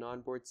 complete with an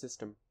onboard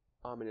system.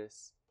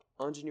 Ominous.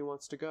 "Ingenue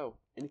wants to go,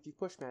 and if you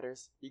push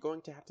matters, you're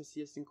going to have to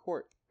see us in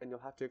court, and you'll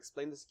have to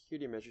explain the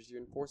security measures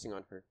you're enforcing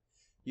on her.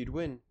 You'd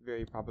win,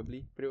 very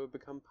probably, but it would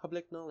become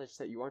public knowledge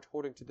that you aren't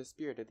holding to the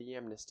spirit of the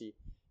amnesty.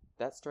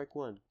 That's strike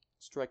one.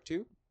 Strike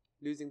two?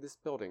 Losing this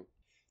building.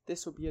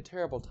 This would be a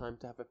terrible time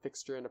to have a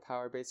fixture in a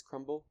power base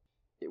crumble.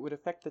 It would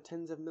affect the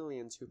tens of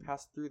millions who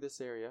pass through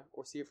this area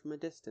or see it from a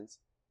distance.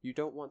 You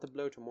don't want the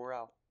blow to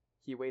morale."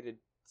 He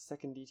waited. The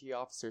second DT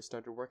officer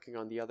started working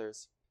on the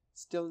others.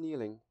 Still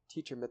kneeling,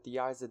 Teacher met the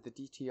eyes of the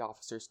DT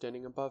officer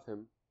standing above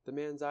him. The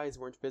man's eyes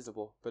weren't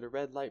visible, but a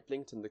red light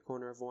blinked in the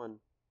corner of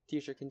one.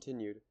 Teacher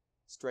continued.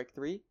 "Strike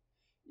three?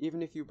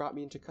 Even if you brought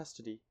me into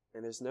custody,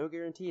 and there's no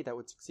guarantee that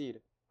would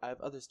succeed, I have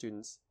other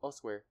students,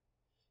 elsewhere.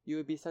 You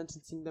would be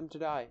sentencing them to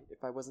die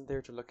if I wasn't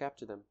there to look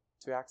after them,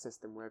 to access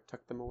them where I've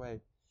tucked them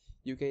away.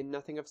 You gain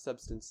nothing of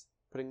substance.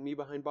 Putting me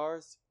behind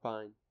bars?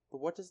 Fine. But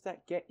what does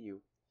that get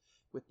you?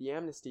 With the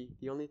amnesty,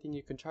 the only thing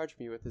you can charge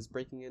me with is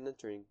breaking and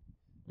entering.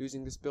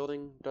 Losing this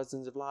building,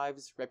 dozens of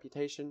lives,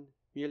 reputation,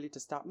 merely to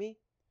stop me?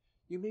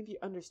 You may be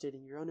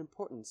understating your own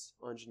importance,"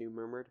 Ingenue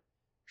murmured.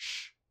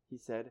 "Shh," he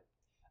said.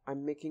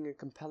 "I'm making a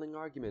compelling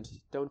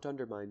argument. Don't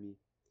undermine me."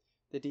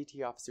 The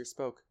DT officer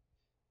spoke.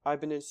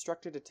 "I've been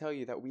instructed to tell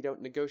you that we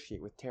don't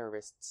negotiate with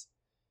terrorists.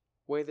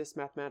 Weigh this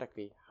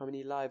mathematically. How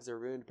many lives are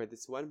ruined by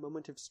this one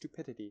moment of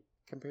stupidity,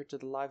 compared to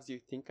the lives you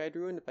think I'd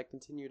ruin if I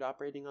continued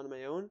operating on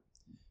my own?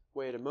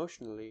 Weigh it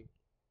emotionally."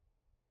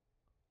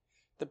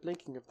 The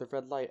blinking of the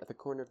red light at the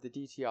corner of the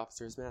DT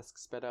officer's mask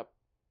sped up.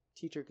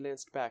 Teacher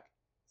glanced back.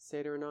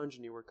 Sater and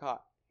Ingenue were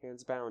caught,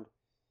 hands bound.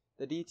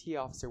 The DT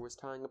officer was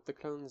tying up the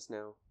clones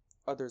now.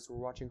 Others were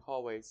watching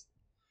hallways.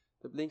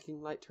 The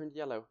blinking light turned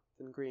yellow,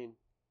 then green.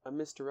 A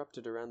mist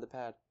erupted around the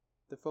pad.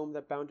 The foam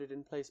that bound it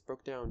in place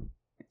broke down.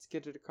 It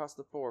skidded across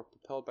the floor,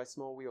 propelled by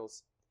small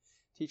wheels.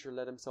 Teacher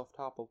let himself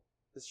topple.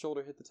 His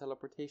shoulder hit the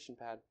teleportation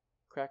pad.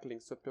 Crackling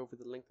swept over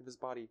the length of his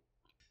body.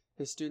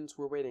 His students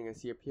were waiting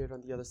as he appeared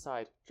on the other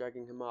side,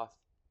 dragging him off.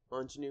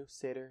 Ingenue,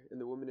 Sater, and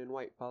the woman in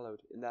white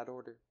followed, in that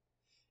order.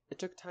 It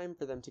took time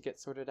for them to get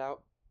sorted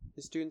out.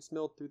 The students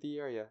milled through the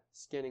area,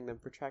 scanning them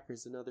for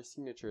trackers and other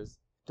signatures.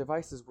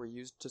 Devices were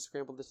used to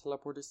scramble the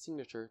teleporter's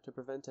signature to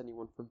prevent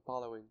anyone from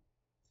following.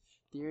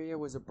 The area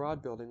was a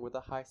broad building with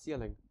a high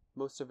ceiling,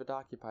 most of it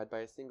occupied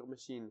by a single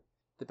machine,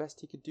 the best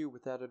he could do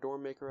without a door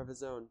maker of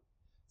his own.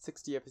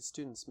 60 of his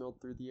students milled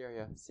through the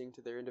area, seeing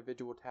to their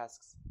individual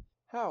tasks.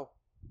 "How?"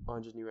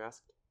 Ingenue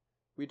asked.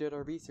 "We did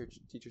our research,"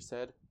 Teacher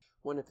said.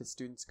 One of his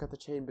students cut the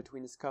chain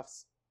between his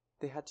cuffs.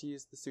 They had to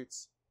use the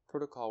suits.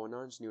 Protocol when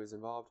Ingenue is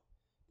involved.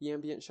 The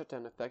ambient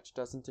shutdown effect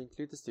doesn't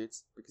include the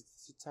suits, because the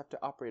suits have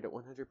to operate at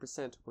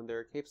 100% when there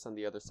are capes on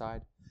the other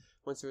side.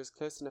 Once it was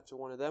close enough to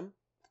one of them,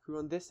 the crew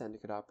on this end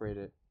could operate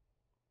it.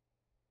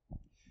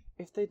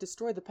 "If they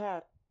destroy the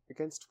pad,"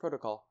 against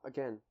protocol,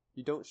 again,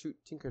 you don't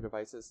shoot tinker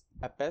devices.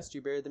 At best,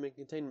 you bury them in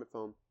containment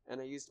foam,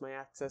 and I used my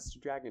access to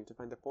Dragon to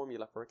find the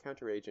formula for a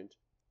counter-agent.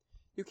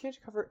 "You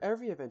can't cover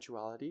every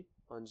eventuality,"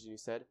 Ingenue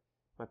said.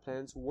 "My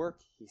plans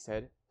work," he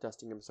said,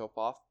 dusting himself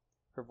off.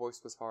 Her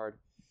voice was hard.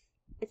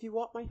 "If you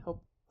want my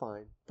help,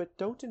 fine, but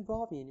don't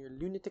involve me in your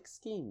lunatic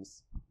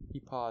schemes."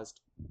 He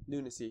paused.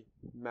 Lunacy.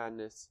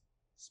 Madness.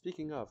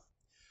 "Speaking of,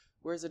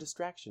 where's a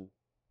distraction?"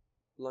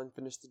 "Lung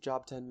finished the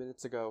job 10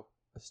 minutes ago,"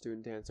 a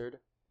student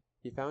answered.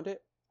 "He found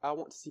it? I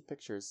want to see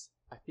pictures.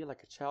 I feel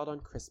like a child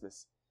on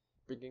Christmas.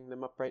 Bringing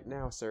them up right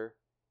now, sir."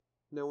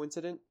 "No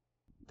incident?"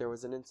 "There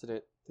was an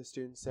incident," the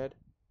student said.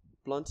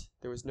 Blunt,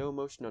 there was no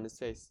emotion on his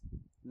face.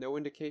 No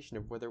indication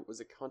of whether it was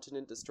a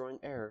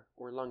continent-destroying error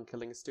or Lung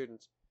killing a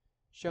student.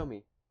 "Show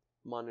me."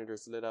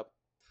 Monitors lit up.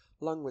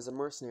 Lung was a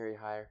mercenary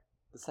hire.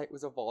 The site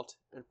was a vault,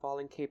 and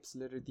falling capes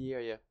littered the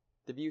area.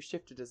 The view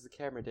shifted as the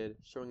camera did,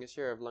 showing a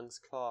share of Lung's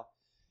claw.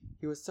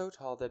 He was so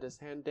tall that his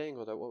hand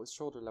dangled at what was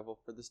shoulder level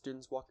for the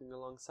students walking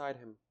alongside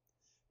him.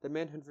 The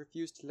man had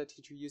refused to let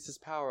Teacher use his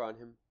power on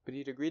him, but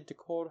he'd agreed to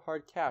cold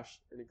hard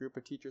cash and a group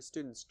of Teacher's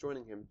students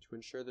joining him to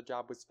ensure the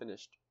job was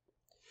finished.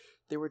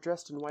 They were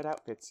dressed in white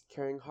outfits,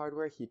 carrying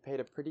hardware he'd paid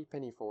a pretty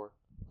penny for.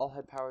 All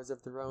had powers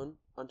of their own,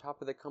 on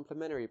top of the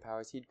complementary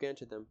powers he'd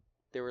granted them.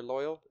 They were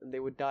loyal, and they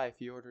would die if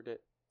he ordered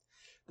it.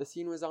 The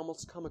scene was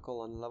almost comical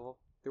on a level.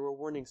 There were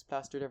warnings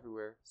plastered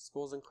everywhere,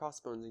 skulls and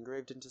crossbones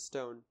engraved into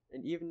stone,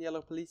 and even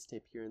yellow police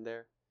tape here and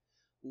there.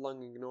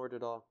 Lung ignored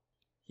it all.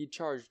 He'd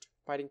charged,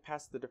 fighting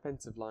past the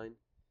defensive line.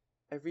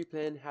 Every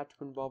plan had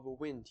to involve a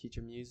win,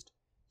 Teacher mused.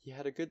 He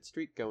had a good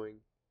streak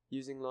going.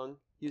 Using Lung,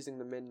 using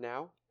the men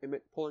now, it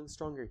meant pulling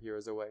stronger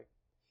heroes away.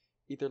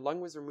 Either Lung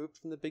was removed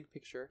from the big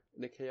picture,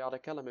 and a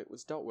chaotic element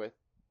was dealt with,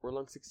 or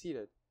Lung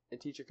succeeded, and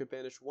Teacher could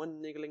banish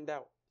one niggling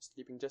doubt,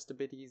 sleeping just a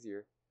bit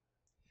easier.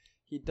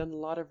 He'd done a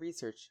lot of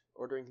research,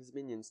 ordering his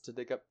minions to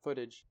dig up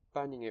footage,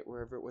 finding it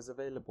wherever it was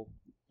available.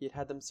 He had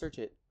had them search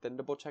it, then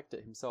double-checked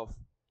it himself.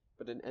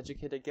 But an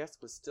educated guess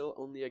was still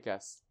only a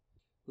guess.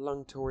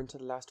 Lung tore into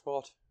the last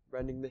vault,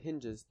 rounding the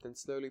hinges, then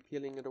slowly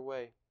peeling it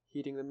away,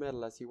 heating the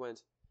metal as he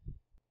went.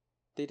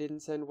 They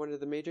didn't send one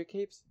of the major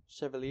capes?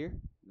 Chevalier?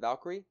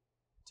 Valkyrie?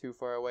 Too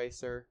far away,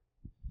 sir.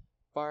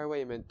 Far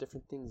away meant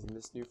different things in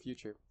this new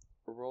future.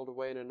 A world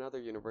away in another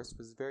universe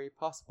was very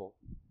possible.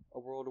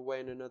 A world away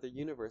in another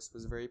universe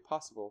was very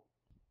possible.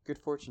 Good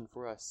fortune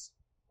for us.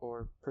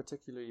 Or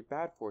particularly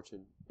bad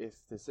fortune,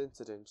 if this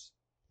incident.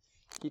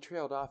 He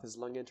trailed off as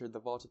Lung entered the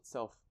vault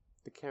itself.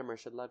 The camera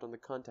shed light on the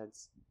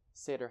contents.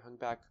 Sator hung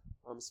back,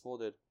 arms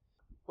folded.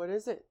 What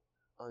is it?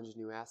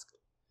 Ingenue asked.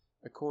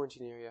 A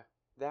quarantine area.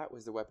 That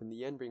was the weapon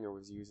the Endbringer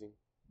was using.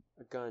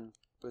 A gun.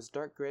 It was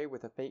dark gray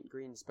with a faint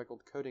green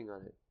speckled coating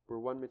on it, where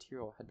one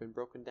material had been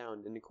broken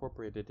down and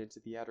incorporated into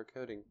the outer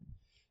coating.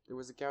 There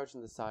was a gouge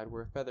in the side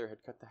where a feather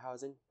had cut the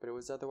housing, but it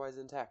was otherwise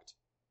intact.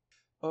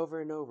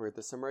 Over and over,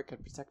 the Samurk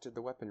had protected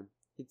the weapon.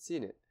 He'd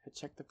seen it, had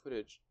checked the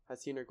footage, had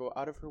seen her go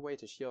out of her way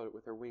to shield it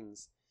with her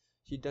wings.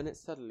 She'd done it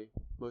subtly,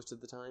 most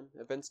of the time,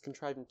 events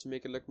contriving to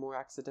make it look more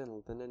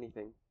accidental than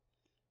anything.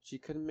 She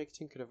couldn't make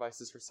tinker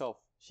devices herself.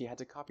 She had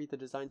to copy the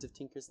designs of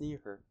tinkers near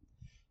her.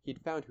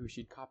 He'd found who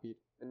she'd copied,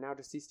 a now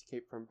deceased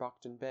cape from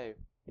Brockton Bay,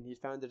 and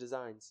he'd found the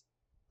designs.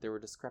 There were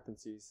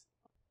discrepancies.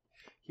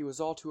 He was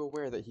all too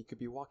aware that he could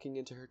be walking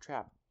into her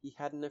trap. He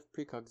had enough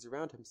precogs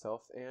around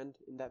himself and,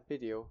 in that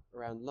video,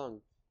 around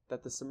Lung,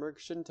 that the Samurk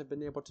shouldn't have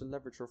been able to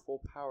leverage her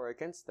full power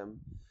against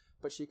them,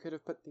 but she could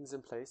have put things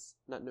in place,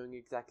 not knowing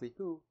exactly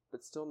who,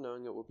 but still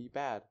knowing it would be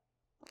bad.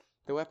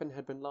 The weapon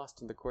had been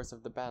lost in the course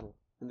of the battle,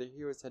 and the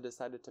heroes had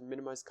decided to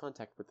minimize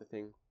contact with the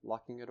thing,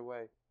 locking it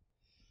away.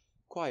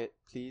 Quiet,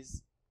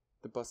 please.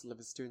 The bustle of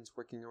his students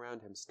working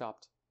around him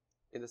stopped.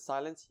 In the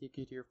silence, he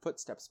could hear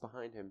footsteps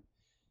behind him.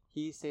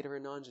 He, Sator,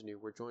 and Ingenue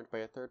were joined by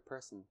a third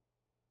person.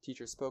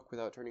 Teacher spoke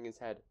without turning his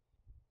head.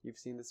 You've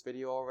seen this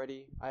video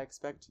already, I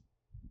expect?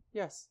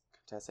 Yes,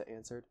 Contessa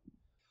answered.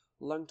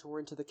 Lung tore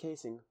into the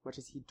casing, much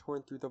as he'd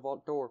torn through the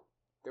vault door.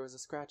 There was a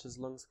scratch as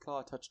Lung's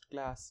claw touched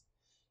glass.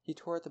 He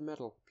tore at the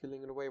metal,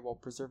 peeling it away while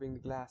preserving the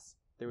glass.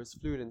 There was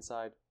fluid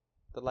inside.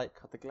 The light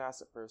caught the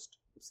glass at first,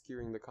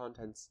 obscuring the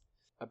contents.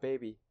 A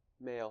baby,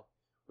 male,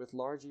 with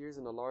large ears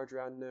and a large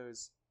round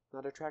nose.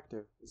 Not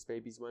attractive, as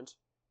babies went.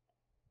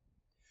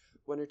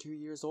 1 or 2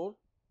 years old?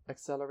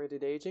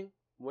 Accelerated aging?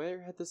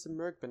 Where had the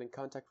Samurk been in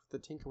contact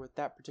with the tinker with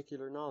that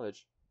particular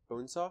knowledge?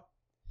 Bonesaw?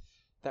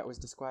 That was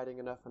disquieting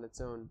enough on its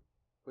own.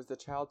 Was the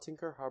child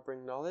tinker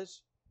harboring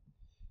knowledge?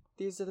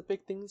 These are the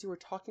big things you were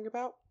talking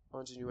about?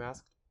 Ingenue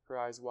asked, her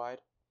eyes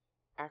wide.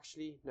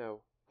 Actually,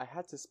 no. I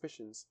had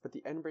suspicions, but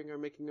the Endbringer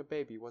making a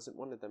baby wasn't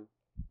one of them.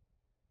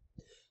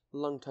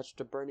 Lung touched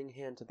a burning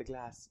hand to the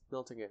glass,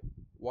 melting it.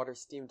 Water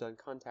steamed on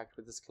contact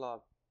with his claw.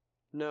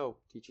 No,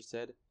 teacher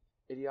said.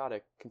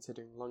 Idiotic,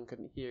 considering Lung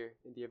couldn't hear,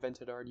 and the event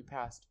had already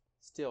passed.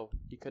 Still,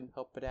 he couldn't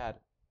help but add,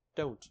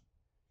 don't.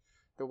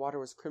 The water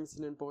was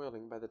crimson and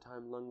boiling by the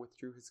time Lung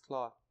withdrew his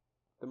claw.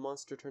 The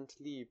monster turned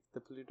to leave, the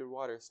polluted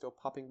water still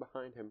popping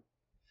behind him.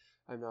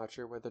 I'm not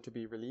sure whether to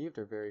be relieved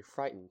or very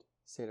frightened,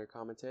 Sator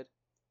commented.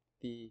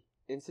 The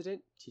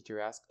incident? Teacher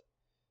asked.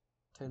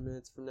 10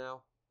 minutes from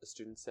now, the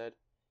student said.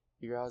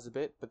 He growls a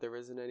bit, but there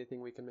isn't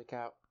anything we can make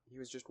out. He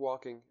was just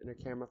walking, and our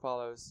camera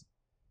follows.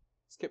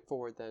 Skip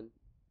forward, then.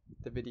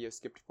 The video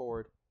skipped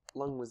forward.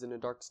 Lung was in a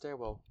dark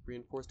stairwell,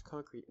 reinforced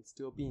concrete and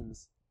steel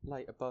beams,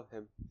 light above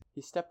him.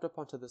 He stepped up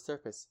onto the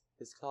surface,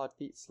 his clawed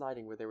feet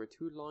sliding where they were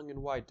too long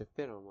and wide to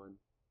fit on one.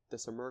 The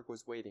Samurk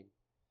was waiting.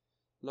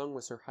 Lung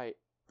was her height,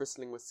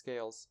 bristling with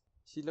scales.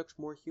 She looked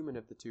more human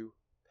of the two,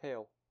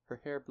 pale,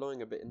 her hair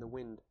blowing a bit in the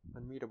wind,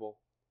 unreadable.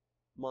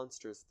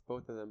 Monsters,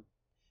 both of them.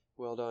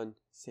 Well done,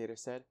 Sator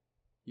said.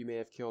 You may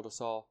have killed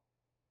us all.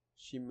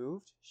 She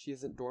moved? She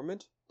isn't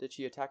dormant? Did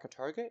she attack a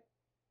target?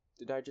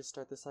 Did I just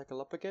start the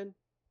cycle up again?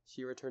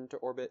 She returned to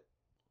orbit.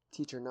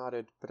 Teacher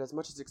nodded, but as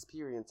much as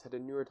experience had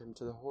inured him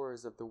to the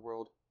horrors of the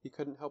world, he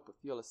couldn't help but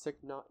feel a sick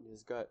knot in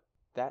his gut.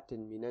 That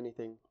didn't mean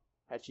anything.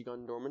 Had she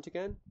gone dormant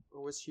again?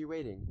 Or was she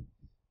waiting?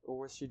 Or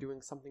was she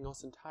doing something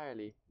else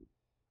entirely?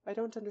 I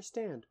don't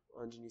understand,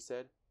 Ingenue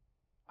said.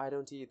 I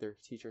don't either,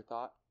 Teacher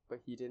thought,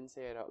 but he didn't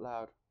say it out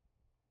loud.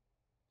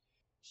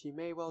 She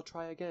may well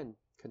try again,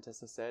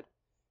 Contessa said.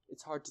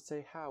 It's hard to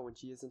say how when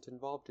she isn't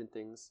involved in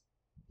things.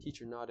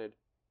 Teacher nodded.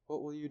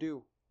 What will you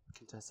do?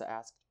 Contessa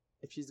asked.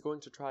 If she's going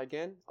to try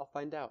again, I'll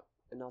find out,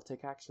 and I'll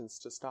take actions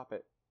to stop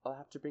it. I'll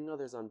have to bring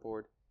others on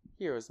board.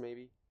 Heroes,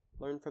 maybe.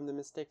 Learn from the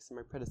mistakes of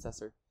my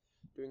predecessor.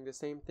 Doing the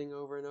same thing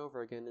over and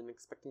over again and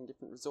expecting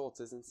different results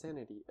is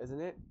insanity, isn't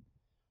it?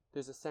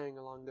 There's a saying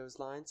along those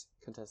lines,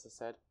 Contessa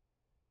said.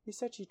 You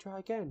said she'd try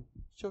again.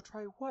 She'll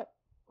try what?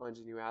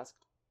 Ingenue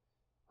asked.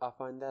 I'll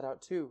find that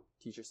out too,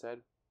 Teacher said.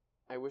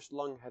 I wish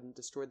Lung hadn't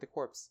destroyed the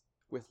corpse.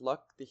 With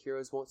luck, the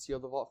heroes won't seal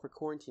the vault for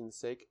quarantine's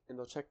sake, and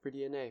they'll check for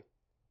DNA.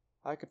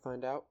 I could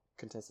find out,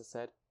 Contessa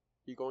said.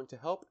 You going to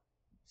help?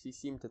 She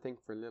seemed to think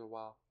for a little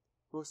while.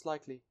 Most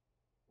likely.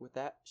 With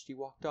that, she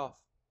walked off.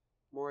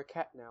 More a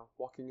cat now,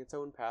 walking its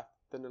own path,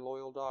 than a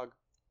loyal dog.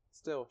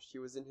 Still, she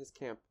was in his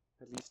camp,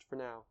 at least for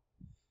now.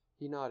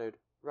 He nodded.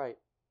 Right.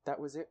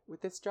 That was it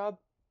with this job?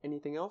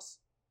 Anything else?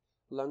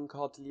 Lung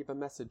called to leave a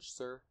message,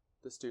 sir,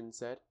 the student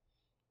said.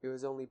 It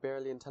was only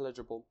barely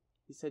intelligible.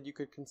 He said you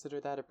could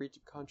consider that a breach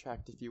of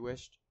contract if you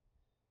wished.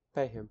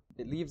 Pay him.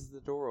 It leaves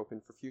the door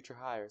open for future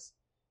hires.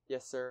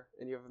 Yes, sir,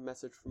 and you have a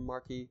message from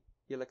Marquis.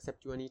 He'll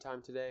accept you any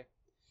time today.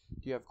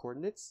 Do you have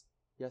coordinates?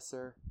 Yes,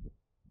 sir.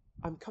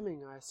 I'm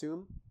coming, I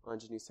assume,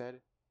 Ingenue said.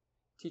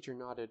 Teacher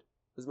nodded.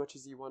 As much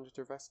as he wanted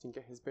to rest and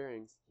get his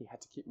bearings, he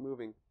had to keep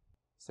moving.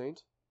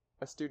 Saint?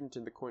 A student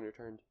in the corner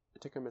turned.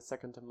 It took him a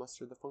second to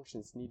muster the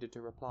functions needed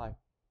to reply.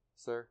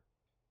 Sir.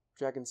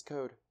 Dragon's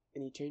code.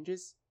 Any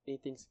changes?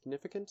 Anything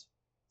significant?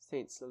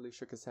 Saint slowly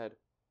shook his head.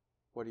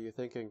 What are you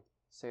thinking?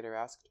 Satyr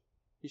asked.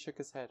 He shook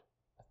his head.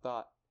 A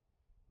thought.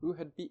 Who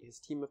had beat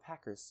his team of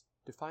hackers?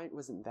 Defiant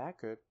wasn't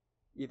that good.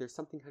 Either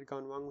something had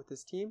gone wrong with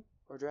his team,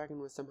 or Dragon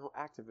was somehow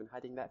active in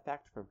hiding that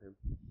fact from him.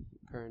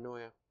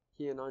 Paranoia.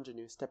 He and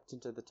Ingenue stepped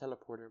into the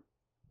teleporter.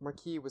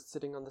 Marquis was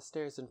sitting on the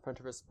stairs in front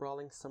of his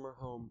sprawling summer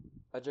home.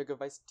 A jug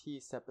of iced tea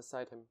sat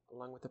beside him,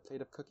 along with a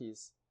plate of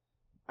cookies.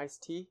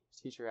 Iced tea?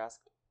 Teacher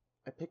asked.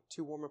 I picked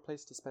too warm a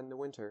place to spend the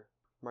winter,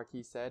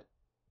 Marquis said.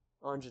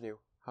 Ingenue,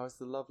 how's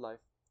the love life?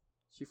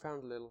 She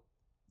frowned a little.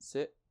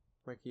 Sit,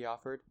 Marquis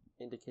offered,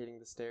 indicating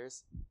the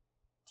stairs.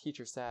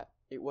 Teacher sat.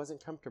 It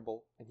wasn't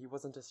comfortable, and he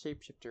wasn't a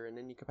shapeshifter in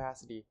any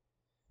capacity.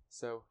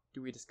 So,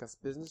 do we discuss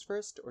business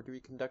first, or do we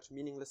conduct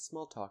meaningless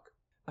small talk?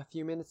 A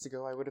few minutes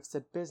ago I would have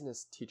said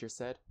business, Teacher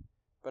said.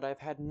 But I've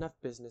had enough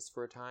business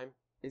for a time.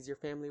 Is your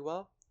family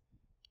well?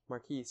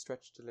 Marquis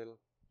stretched a little.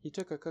 He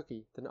took a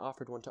cookie, then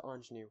offered one to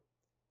Ingenue.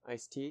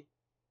 Iced tea?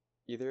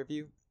 Either of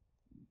you?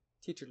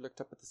 Teacher looked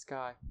up at the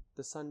sky.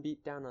 The sun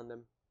beat down on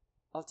them.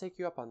 I'll take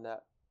you up on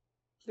that.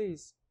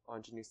 Please,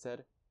 Ingenue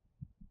said.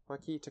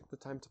 Marquis took the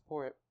time to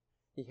pour it.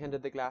 He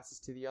handed the glasses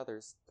to the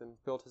others, then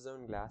filled his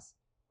own glass.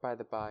 By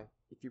the by,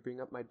 if you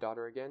bring up my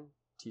daughter again,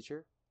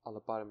 Teacher, I'll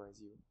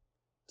lobotomize you.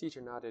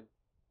 Teacher nodded.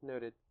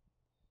 Noted.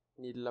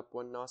 Needle up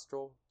one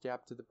nostril,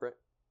 jab to the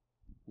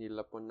Needle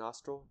up one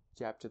nostril,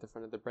 jab to the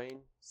front of the brain,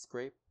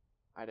 scrape.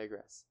 I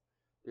digress.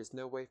 There's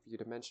no way for you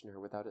to mention her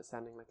without it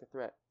sounding like a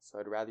threat, so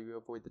I'd rather you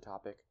avoid the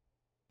topic.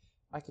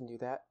 I can do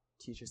that,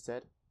 Teacher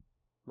said.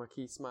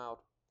 Marquis smiled.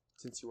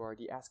 Since you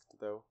already asked,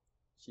 though.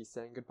 She's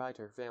saying goodbye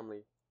to her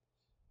family.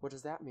 What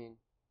does that mean?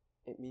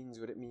 It means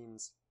what it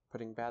means.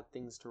 Putting bad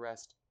things to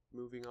rest.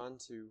 Moving on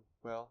to,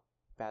 well,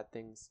 bad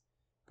things.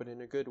 But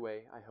in a good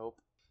way, I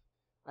hope.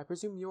 I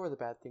presume you're the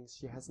bad things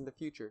she has in the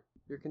future.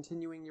 You're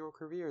continuing your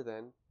career,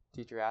 then?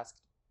 Teacher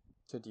asked.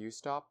 Did you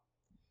stop?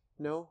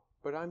 No,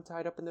 but I'm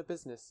tied up in the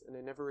business, and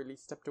I never really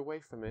stepped away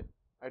from it.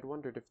 I'd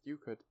wondered if you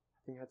could,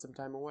 having had some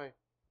time away.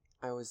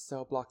 I was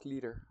cell block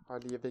leader,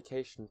 hardly a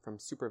vacation from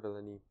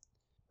supervillainy.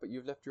 But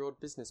you've left your old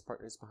business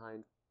partners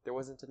behind. There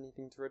wasn't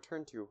anything to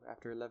return to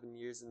after 11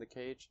 years in the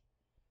cage.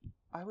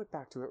 I went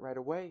back to it right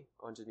away,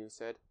 Ingenue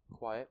said,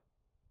 quiet.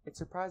 It's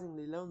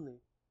surprisingly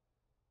lonely.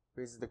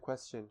 Raises the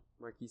question,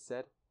 Marquis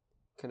said.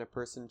 Can a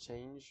person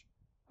change?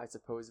 I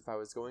suppose if I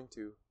was going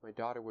to, my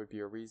daughter would be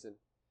a reason.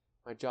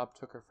 My job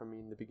took her from me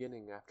in the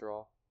beginning, after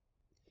all.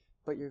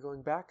 But you're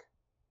going back?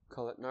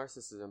 Call it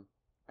narcissism.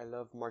 I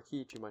love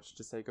Marquis too much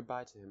to say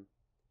goodbye to him.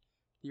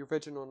 The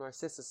original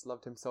Narcissus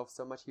loved himself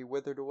so much he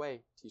withered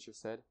away, Teacher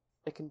said.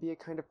 It can be a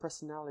kind of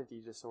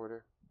personality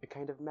disorder, a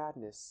kind of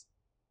madness.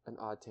 An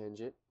odd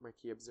tangent,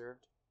 Marquis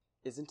observed.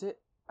 Isn't it?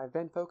 I've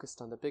been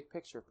focused on the big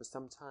picture for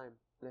some time,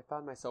 and I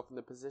found myself in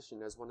the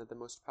position as one of the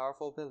most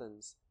powerful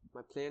villains.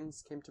 My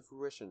plans came to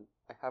fruition.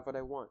 I have what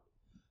I want.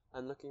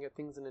 I'm looking at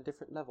things on a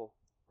different level.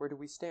 Where do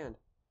we stand?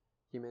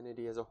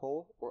 Humanity as a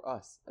whole, or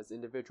us as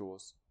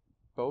individuals?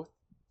 Both?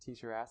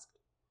 Teacher asked.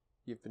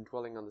 You've been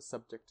dwelling on the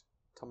subject.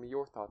 Tell me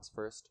your thoughts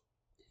first.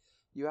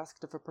 You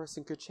asked if a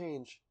person could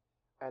change.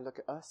 I look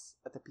at us,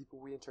 at the people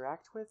we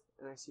interact with,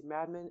 and I see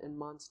madmen and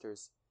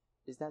monsters.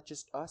 Is that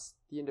just us,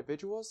 the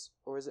individuals,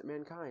 or is it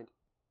mankind?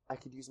 I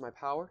could use my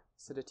power,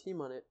 set a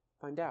team on it,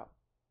 find out,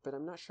 but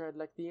I'm not sure I'd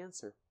like the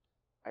answer.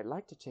 I'd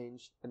like to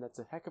change, and that's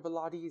a heck of a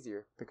lot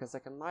easier, because I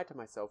can lie to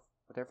myself,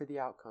 whatever the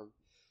outcome.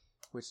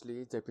 Which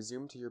leads, I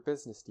presume, to your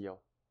business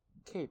deal.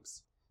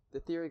 Capes. The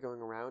theory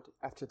going around,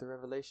 after the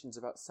revelations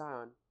about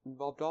Scion,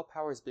 involved all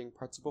powers being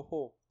parts of a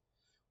whole.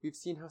 We've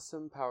seen how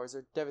some powers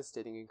are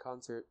devastating in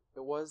concert.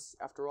 It was,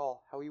 after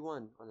all, how he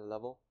won, on a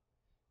level.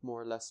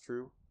 More or less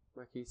true,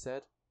 Marquis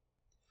said.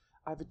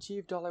 I've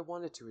achieved all I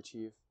wanted to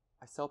achieve.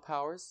 I sell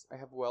powers, I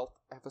have wealth,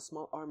 I have a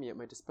small army at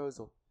my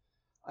disposal.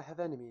 I have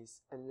enemies,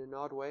 and in an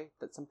odd way,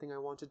 that's something I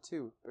wanted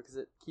too, because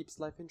it keeps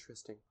life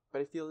interesting.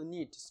 But I feel a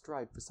need to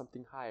strive for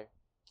something higher.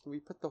 Can we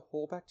put the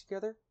whole back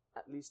together,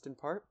 at least in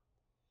part?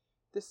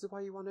 This is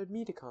why you wanted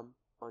me to come,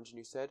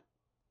 Ingenue said.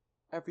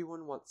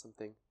 Everyone wants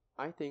something.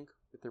 I think,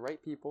 with the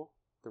right people,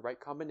 the right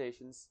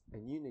combinations,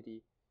 and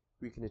unity,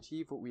 we can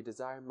achieve what we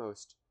desire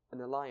most, an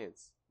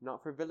alliance,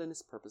 not for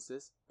villainous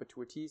purposes, but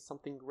to achieve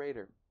something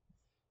greater.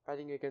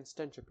 Fighting against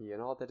entropy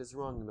and all that is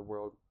wrong in the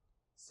world.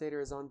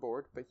 Satyr is on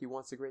board, but he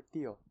wants a great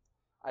deal.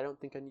 I don't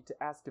think I need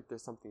to ask if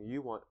there's something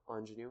you want,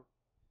 Ingenue.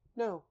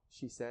 No,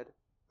 she said,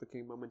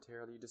 looking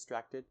momentarily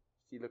distracted.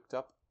 She looked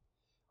up.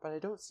 But I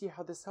don't see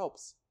how this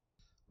helps.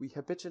 We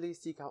habitually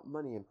seek out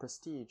money and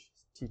prestige,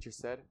 teacher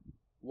said.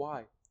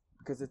 Why?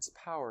 Because it's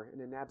power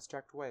in an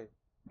abstract way,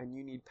 and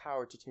you need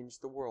power to change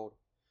the world.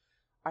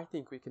 I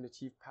think we can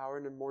achieve power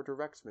in a more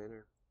direct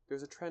manner.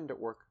 There's a trend at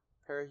work,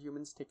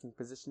 parahumans taking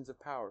positions of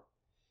power.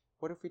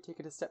 What if we take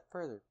it a step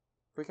further?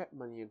 Forget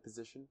money and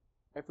position.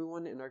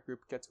 Everyone in our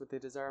group gets what they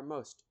desire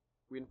most.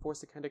 We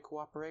enforce a kind of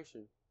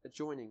cooperation, a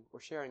joining or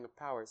sharing of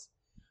powers.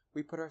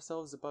 We put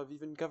ourselves above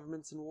even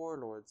governments and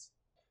warlords.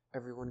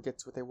 Everyone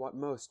gets what they want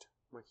most,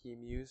 Marquis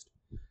mused.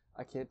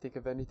 I can't think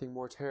of anything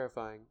more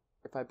terrifying.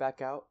 If I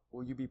back out,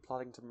 will you be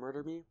plotting to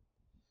murder me?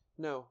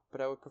 No,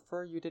 but I would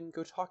prefer you didn't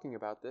go talking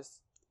about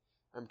this.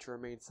 I'm to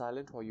remain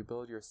silent while you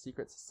build your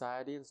secret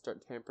society and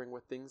start tampering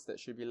with things that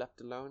should be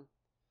left alone?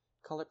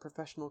 Call it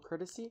professional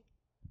courtesy?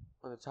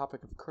 On the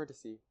topic of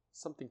courtesy,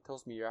 something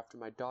tells me you're after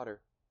my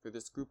daughter, through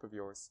this group of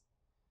yours.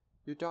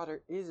 Your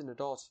daughter is an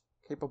adult,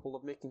 capable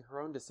of making her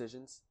own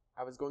decisions.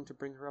 I was going to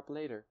bring her up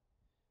later.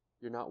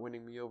 You're not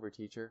winning me over,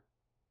 teacher.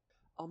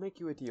 I'll make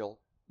you a deal.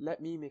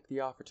 Let me make the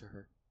offer to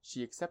her.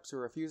 She accepts or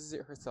refuses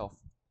it herself.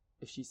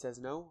 If she says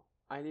no,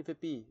 I leave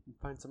it be and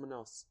find someone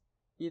else.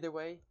 Either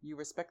way, you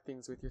respect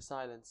things with your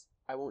silence.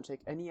 I won't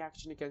take any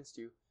action against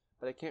you,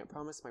 but I can't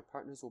promise my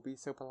partners will be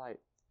so polite.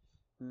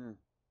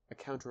 A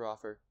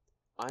counteroffer.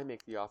 I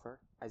make the offer,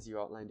 as you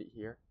outlined it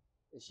here,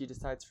 and she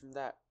decides from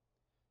that.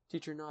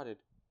 Teacher nodded.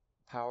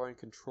 Power and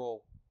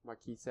control,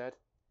 Marquis said.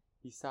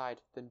 He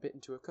sighed, then bit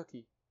into a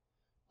cookie.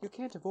 You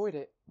can't avoid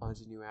it,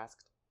 Ingenue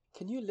asked.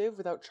 Can you live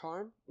without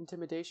charm,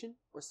 intimidation,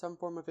 or some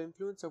form of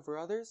influence over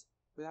others,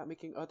 without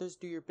making others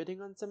do your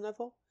bidding on some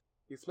level?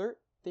 You flirt,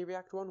 they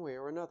react one way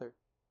or another.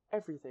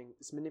 Everything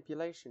is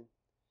manipulation.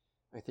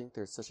 I think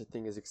there's such a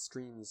thing as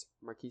extremes,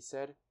 Marquis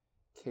said.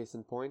 Case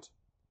in point.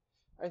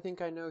 I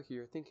think I know who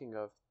you're thinking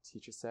of,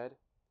 teacher said.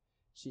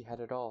 She had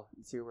it all,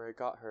 and see where it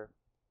got her,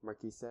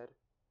 Marquis said.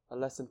 A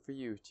lesson for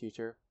you,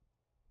 teacher.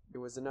 It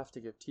was enough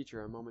to give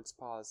teacher a moment's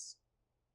pause.